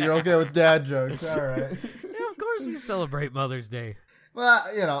puns, but you're okay with dad jokes. All right. Yeah, of course we celebrate Mother's Day. Well,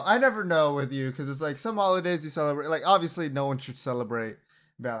 I never know with you, because it's like some holidays you celebrate. Like, obviously, no one should celebrate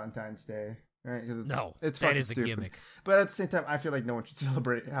Valentine's Day, right? Because it's that is stupid. A gimmick. But at the same time, I feel like no one should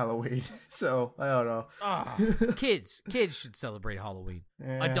celebrate Halloween. So, I don't know. Kids should celebrate Halloween.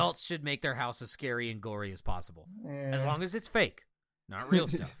 Yeah. Adults should make their house as scary and gory as possible. Yeah. As long as it's fake. Not real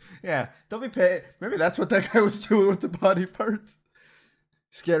stuff. Yeah. Don't be paid. Maybe that's what that guy was doing with the body parts.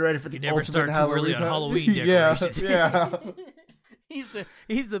 Just get ready for the never start too early on Halloween decorations. Yeah. He's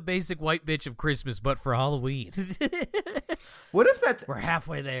the basic white bitch of Christmas, but for Halloween. What if we're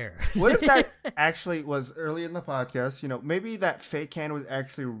halfway there? What if that actually was early in the podcast? Maybe that fake hand was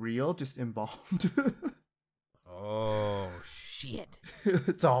actually real, just embalmed. Oh shit!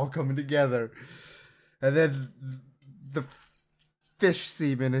 It's all coming together, and then the fish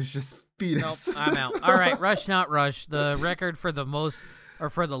semen is just fetus. Nope, I'm out. All right, Rush, Not Rush. The record for the most or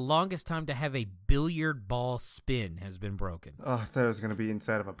for the longest time to have a billiard ball spin has been broken. Oh, I thought it was going to be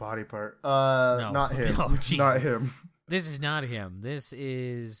inside of a body part. No. Not him. No, Not him. This is not him. This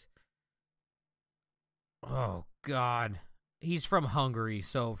is... Oh, God. He's from Hungary,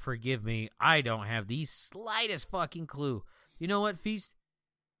 so forgive me. I don't have the slightest fucking clue. You know what, Feast?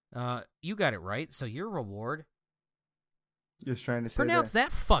 You got it right, so your reward... Just trying to say Pronounce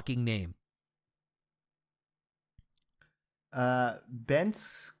that fucking name.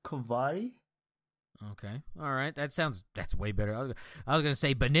 Bence Kovari? Okay. All right. That's way better. I was going to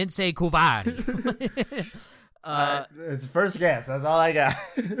say Benense Kovari. It's the first guess. That's all I got.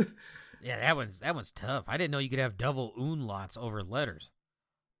 Yeah, that one's tough. I didn't know you could have double umlauts over letters.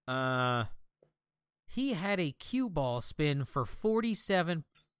 He had a cue ball spin for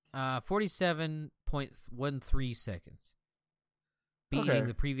 47.13 seconds. Beating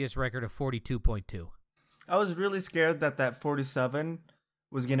the previous record of 42.2. I was really scared that 47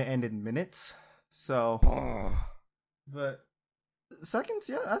 was going to end in minutes. So, but seconds,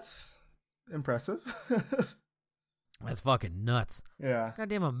 yeah, that's impressive. That's fucking nuts. Yeah.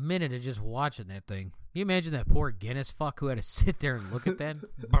 Goddamn a minute of just watching that thing. Can you imagine that poor Guinness fuck who had to sit there and look at that?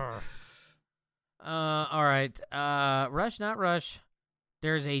 All right. Rush, not rush.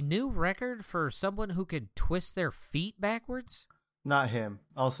 There's a new record for someone who can twist their feet backwards. Not him.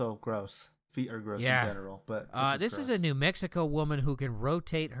 Also gross. Feet are gross in general. But this is a New Mexico woman who can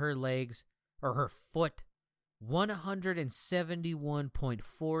rotate her legs or her foot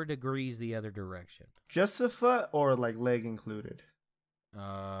 171.4 degrees the other direction. Just a foot or like leg included?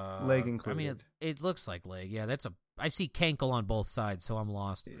 Leg included. I mean, it looks like leg. Yeah, I see cankle on both sides, so I'm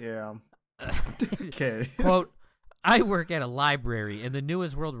lost. Yeah. Okay. Quote, I work at a library and the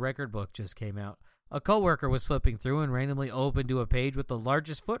newest world record book just came out. A coworker was flipping through and randomly opened to a page with the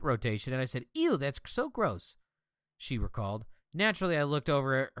largest foot rotation, and I said, ew, that's so gross, she recalled. Naturally, I looked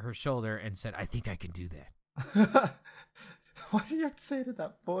over at her shoulder and said, I think I can do that. Why do you have to say it in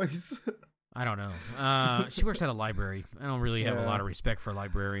that voice? I don't know. She works at a library. I don't really have a lot of respect for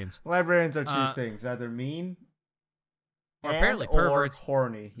librarians. Librarians are two things, either mean or apparently perverts. Or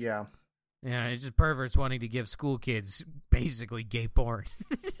horny, yeah. Yeah, it's just perverts wanting to give school kids basically gay porn.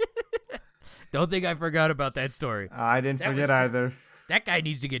 Don't think I forgot about that story. I didn't forget either. That guy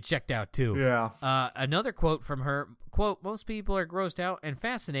needs to get checked out, too. Yeah. Another quote from her, quote, most people are grossed out and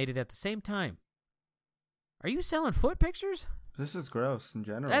fascinated at the same time. Are you selling foot pictures? This is gross in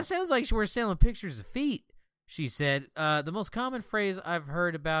general. That sounds like we're selling pictures of feet, she said. The most common phrase I've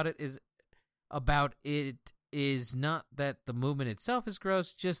heard about it is not that the movement itself is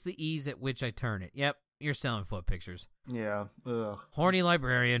gross, just the ease at which I turn it. Yep, you're selling foot pictures. Yeah. Ugh. Horny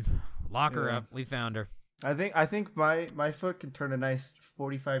librarian. Lock her up. We found her. I think my foot can turn a nice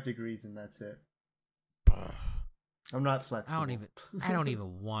 45 degrees and that's it. I'm not flexible. I don't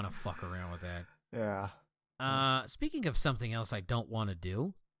even want to fuck around with that. Yeah. Speaking of something else I don't want to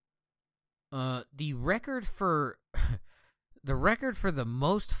do, the record for the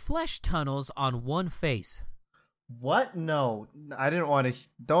most flesh tunnels on one face. What? No, I didn't want to.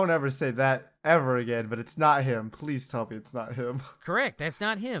 Don't ever say that ever again. But it's not him. Please tell me it's not him. Correct. That's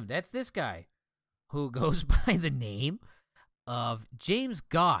not him. That's this guy, who goes by the name of James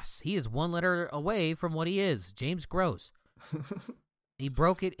Goss. He is one letter away from what he is, James Gross. He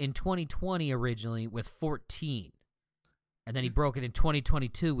broke it in 2020 originally with 14. And then he broke it in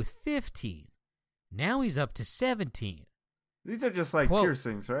 2022 with 15. Now he's up to 17. These are just like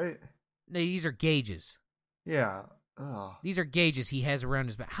piercings, right? No, these are gauges. Yeah. Ugh. These are gauges he has around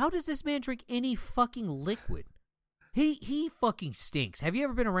his back. How does this man drink any fucking liquid? He fucking stinks. Have you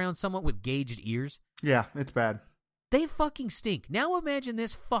ever been around someone with gauged ears? Yeah, it's bad. They fucking stink. Now imagine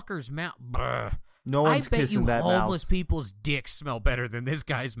this fucker's mouth. Brr. No one's kissing that mouth. I bet you homeless people's dicks smell better than this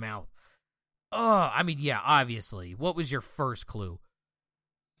guy's mouth. I mean, yeah, obviously. What was your first clue?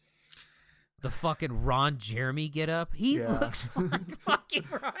 The fucking Ron Jeremy get up? He looks like fucking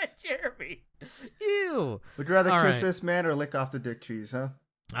Ron Jeremy. Ew. Would you rather kiss this man or lick off the dick cheese, huh?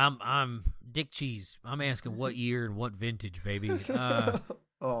 I'm Dick Cheese. I'm asking what year and what vintage, baby.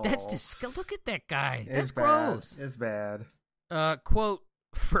 That's disgusting. Look at that guy. That's gross. It's bad. Quote,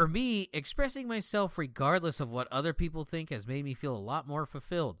 for me, expressing myself regardless of what other people think has made me feel a lot more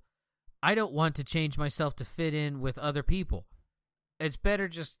fulfilled. I don't want to change myself to fit in with other people. It's better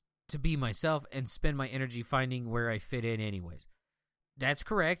just to be myself and spend my energy finding where I fit in anyways. That's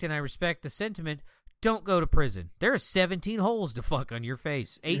correct, and I respect the sentiment. Don't go to prison. There are 17 holes to fuck on your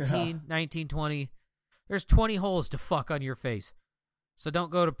face. 18, 19, 20. There's 20 holes to fuck on your face. So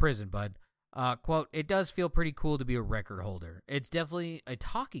don't go to prison, bud. Quote, it does feel pretty cool to be a record holder. It's definitely a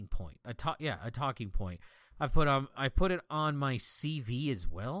talking point. A talking point. I put it on my CV as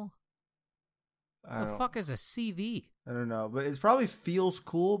well. The fuck is a CV? I don't know, but it probably feels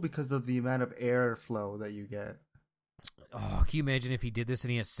cool because of the amount of airflow that you get. Oh, can you imagine if he did this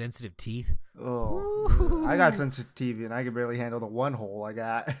and he has sensitive teeth? Oh, I got sensitive teeth and I can barely handle the one hole I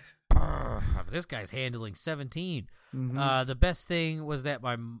got. This guy's handling 17. Mm-hmm. The best thing was that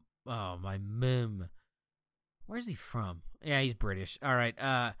my mum. Where's he from? Yeah, he's British. All right.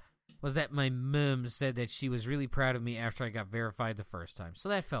 Was that my mum said that she was really proud of me after I got verified the first time. So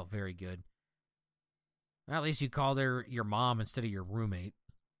that felt very good. At least you called her your mom instead of your roommate.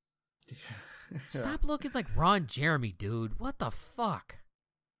 Yeah. Stop looking like Ron Jeremy, dude. What the fuck?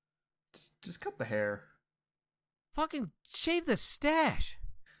 Just cut the hair. Fucking shave the stash.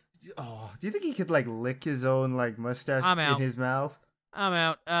 Oh, do you think he could like lick his own like mustache in his mouth? I'm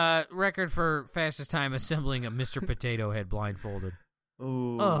out. Record for fastest time assembling a Mr. Potato Head blindfolded.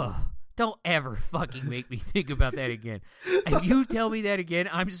 Ooh. Ugh. Don't ever fucking make me think about that again. If you tell me that again,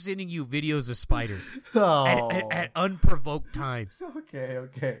 I'm sending you videos of spiders at unprovoked times. Okay.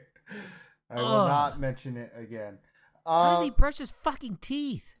 I will not mention it again. How does he brush his fucking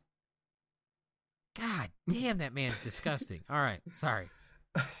teeth? God damn, that man's disgusting. All right, sorry.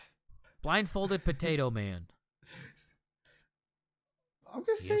 Blindfolded Potato Man. I'm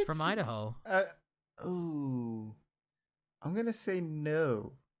gonna say he's from Idaho. I'm gonna say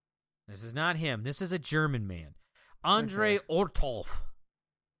no. This is not him. This is a German man. Andre Ortolf.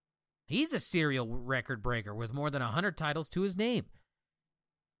 He's a serial record breaker with more than 100 titles to his name.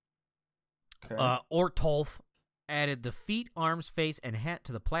 Okay. Ortolf added the feet, arms, face, and hat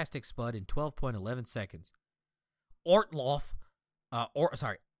to the plastic spud in 12.11 seconds. Ortolf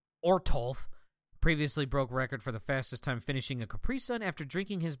previously broke record for the fastest time finishing a Capri Sun after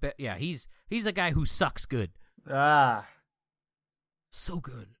drinking his yeah, he's the guy who sucks good. So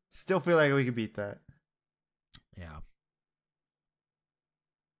good. Still feel like we could beat that. Yeah.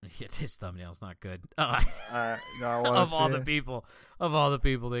 His thumbnail's not good. No, of all the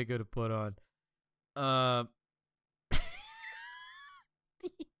people they could have put on.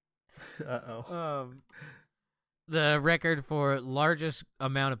 The record for largest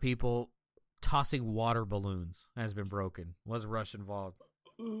amount of people tossing water balloons has been broken. Was Rush involved?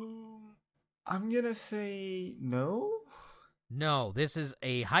 I'm gonna say no. No, this is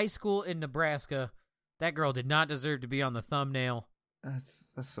a high school in Nebraska. That girl did not deserve to be on the thumbnail. That's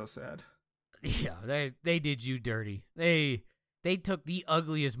so sad. Yeah, they did you dirty. They took the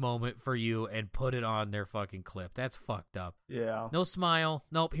ugliest moment for you and put it on their fucking clip. That's fucked up. Yeah. No smile.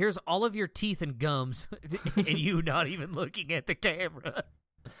 Nope. Here's all of your teeth and gums, and you not even looking at the camera.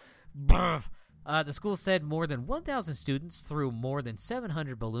 The school said more than 1,000 students threw more than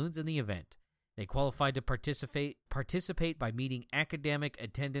 700 balloons in the event. They qualified to participate by meeting academic,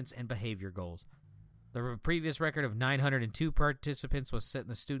 attendance, and behavior goals. The previous record of 902 participants was set in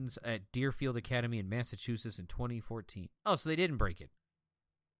the students at Deerfield Academy in Massachusetts in 2014. Oh, so they didn't break it.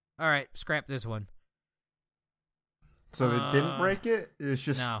 All right, scrap this one. So they didn't break it? It's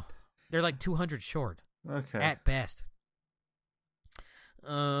just... No. They're like 200 short. Okay. At best.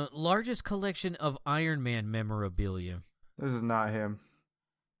 Largest collection of Iron Man memorabilia. This is not him.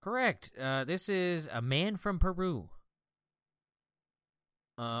 Correct. This is a man from Peru.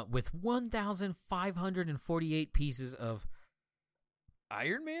 With 1,548 pieces of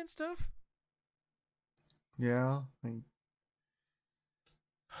Iron Man stuff? Yeah.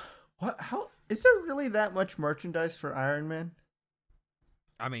 What? How is there really that much merchandise for Iron Man?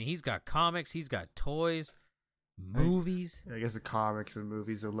 I mean, he's got comics, he's got toys, movies. I guess the comics and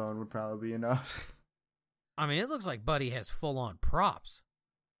movies alone would probably be enough. I mean, it looks like Buddy has full-on props.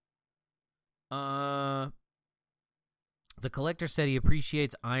 The collector said he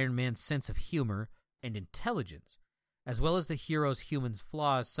appreciates Iron Man's sense of humor and intelligence, as well as the hero's human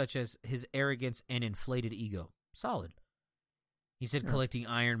flaws such as his arrogance and inflated ego. Solid. He said collecting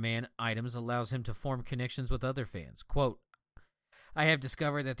Iron Man items allows him to form connections with other fans. Quote, I have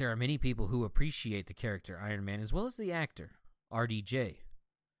discovered that there are many people who appreciate the character Iron Man as well as the actor, RDJ.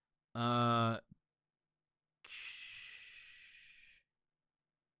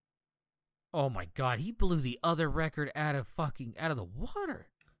 Oh my God, he blew the other record out of the water.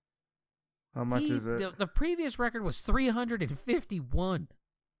 How much is it? The previous record was 351.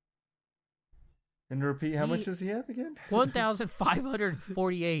 And repeat, how much does he have again?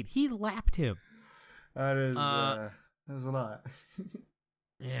 1,548. He lapped him. That is a lot.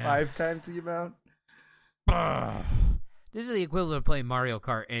 Yeah. 5 times the amount? This is the equivalent of playing Mario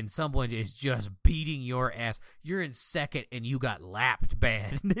Kart and someone is just beating your ass. You're in second and you got lapped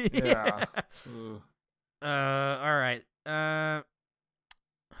bad. Yeah. All right.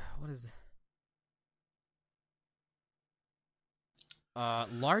 What is it?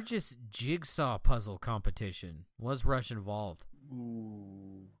 Largest jigsaw puzzle competition. Was Rush involved?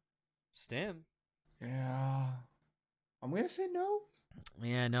 Ooh. STEM. Yeah. I'm going to say no.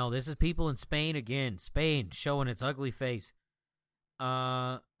 Yeah, no, this is people in Spain again. Spain showing its ugly face.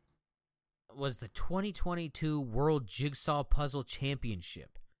 Was the 2022 World Jigsaw Puzzle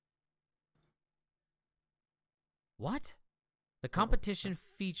Championship. What? The competition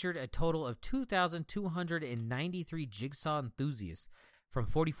featured a total of 2,293 jigsaw enthusiasts from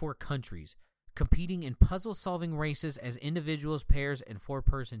 44 countries, competing in puzzle-solving races as individuals, pairs, and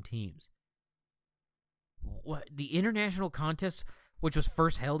four-person teams. What? The international contest, which was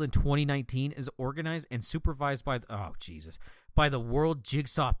first held in 2019, is organized and supervised by the World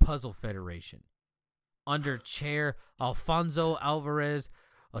Jigsaw Puzzle Federation, under chair Alfonso Alvarez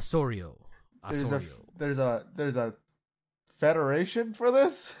Osorio. There's a federation for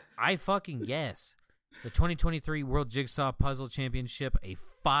this? I fucking guess. The 2023 World Jigsaw Puzzle Championship, a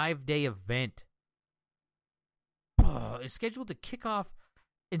 5-day event, is scheduled to kick off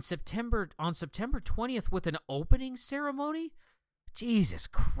on September 20th with an opening ceremony. Jesus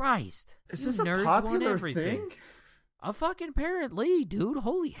Christ! Is this a popular thing? Apparently, dude.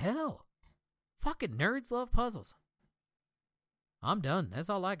 Holy hell! Fucking nerds love puzzles. I'm done. That's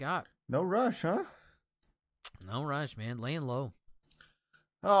all I got. No rush, huh? No rush, man. Laying low.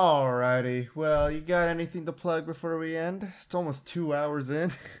 Alrighty. Well, you got anything to plug before we end? It's almost 2 hours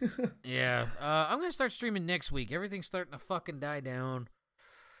in. Yeah. I'm going to start streaming next week. Everything's starting to fucking die down.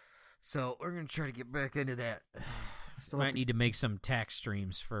 So we're going to try to get back into that. Might need to make some tax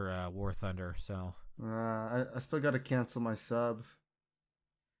streams for War Thunder. So I still got to cancel my sub.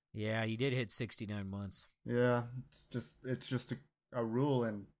 Yeah, you did hit 69 months. Yeah, it's just a rule,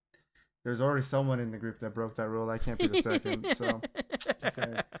 and there's already someone in the group that broke that rule. I can't be the second. So, just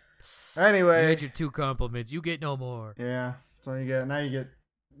saying. Anyway, you had your 2 compliments. You get no more. Yeah, so you get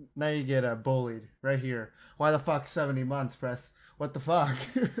bullied right here. Why the fuck 70 months, press? What the fuck?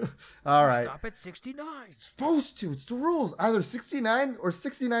 All right. Stop at 69. Supposed to. It's the rules. Either 69 or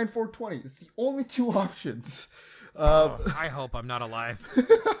 69 420. It's the only 2 options. I hope I'm not alive.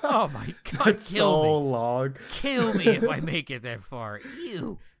 Oh my God! That's kill so me. long. Kill me if I make it that far.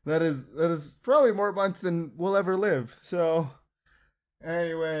 Ew. That is probably more months than we'll ever live. So,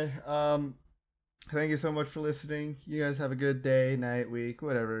 anyway, thank you so much for listening. You guys have a good day, night, week,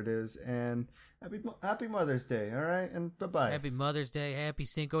 whatever it is, and happy Mother's Day. All right, and bye-bye. Happy Mother's Day. Happy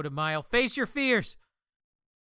Cinco de Mayo. Face your fears.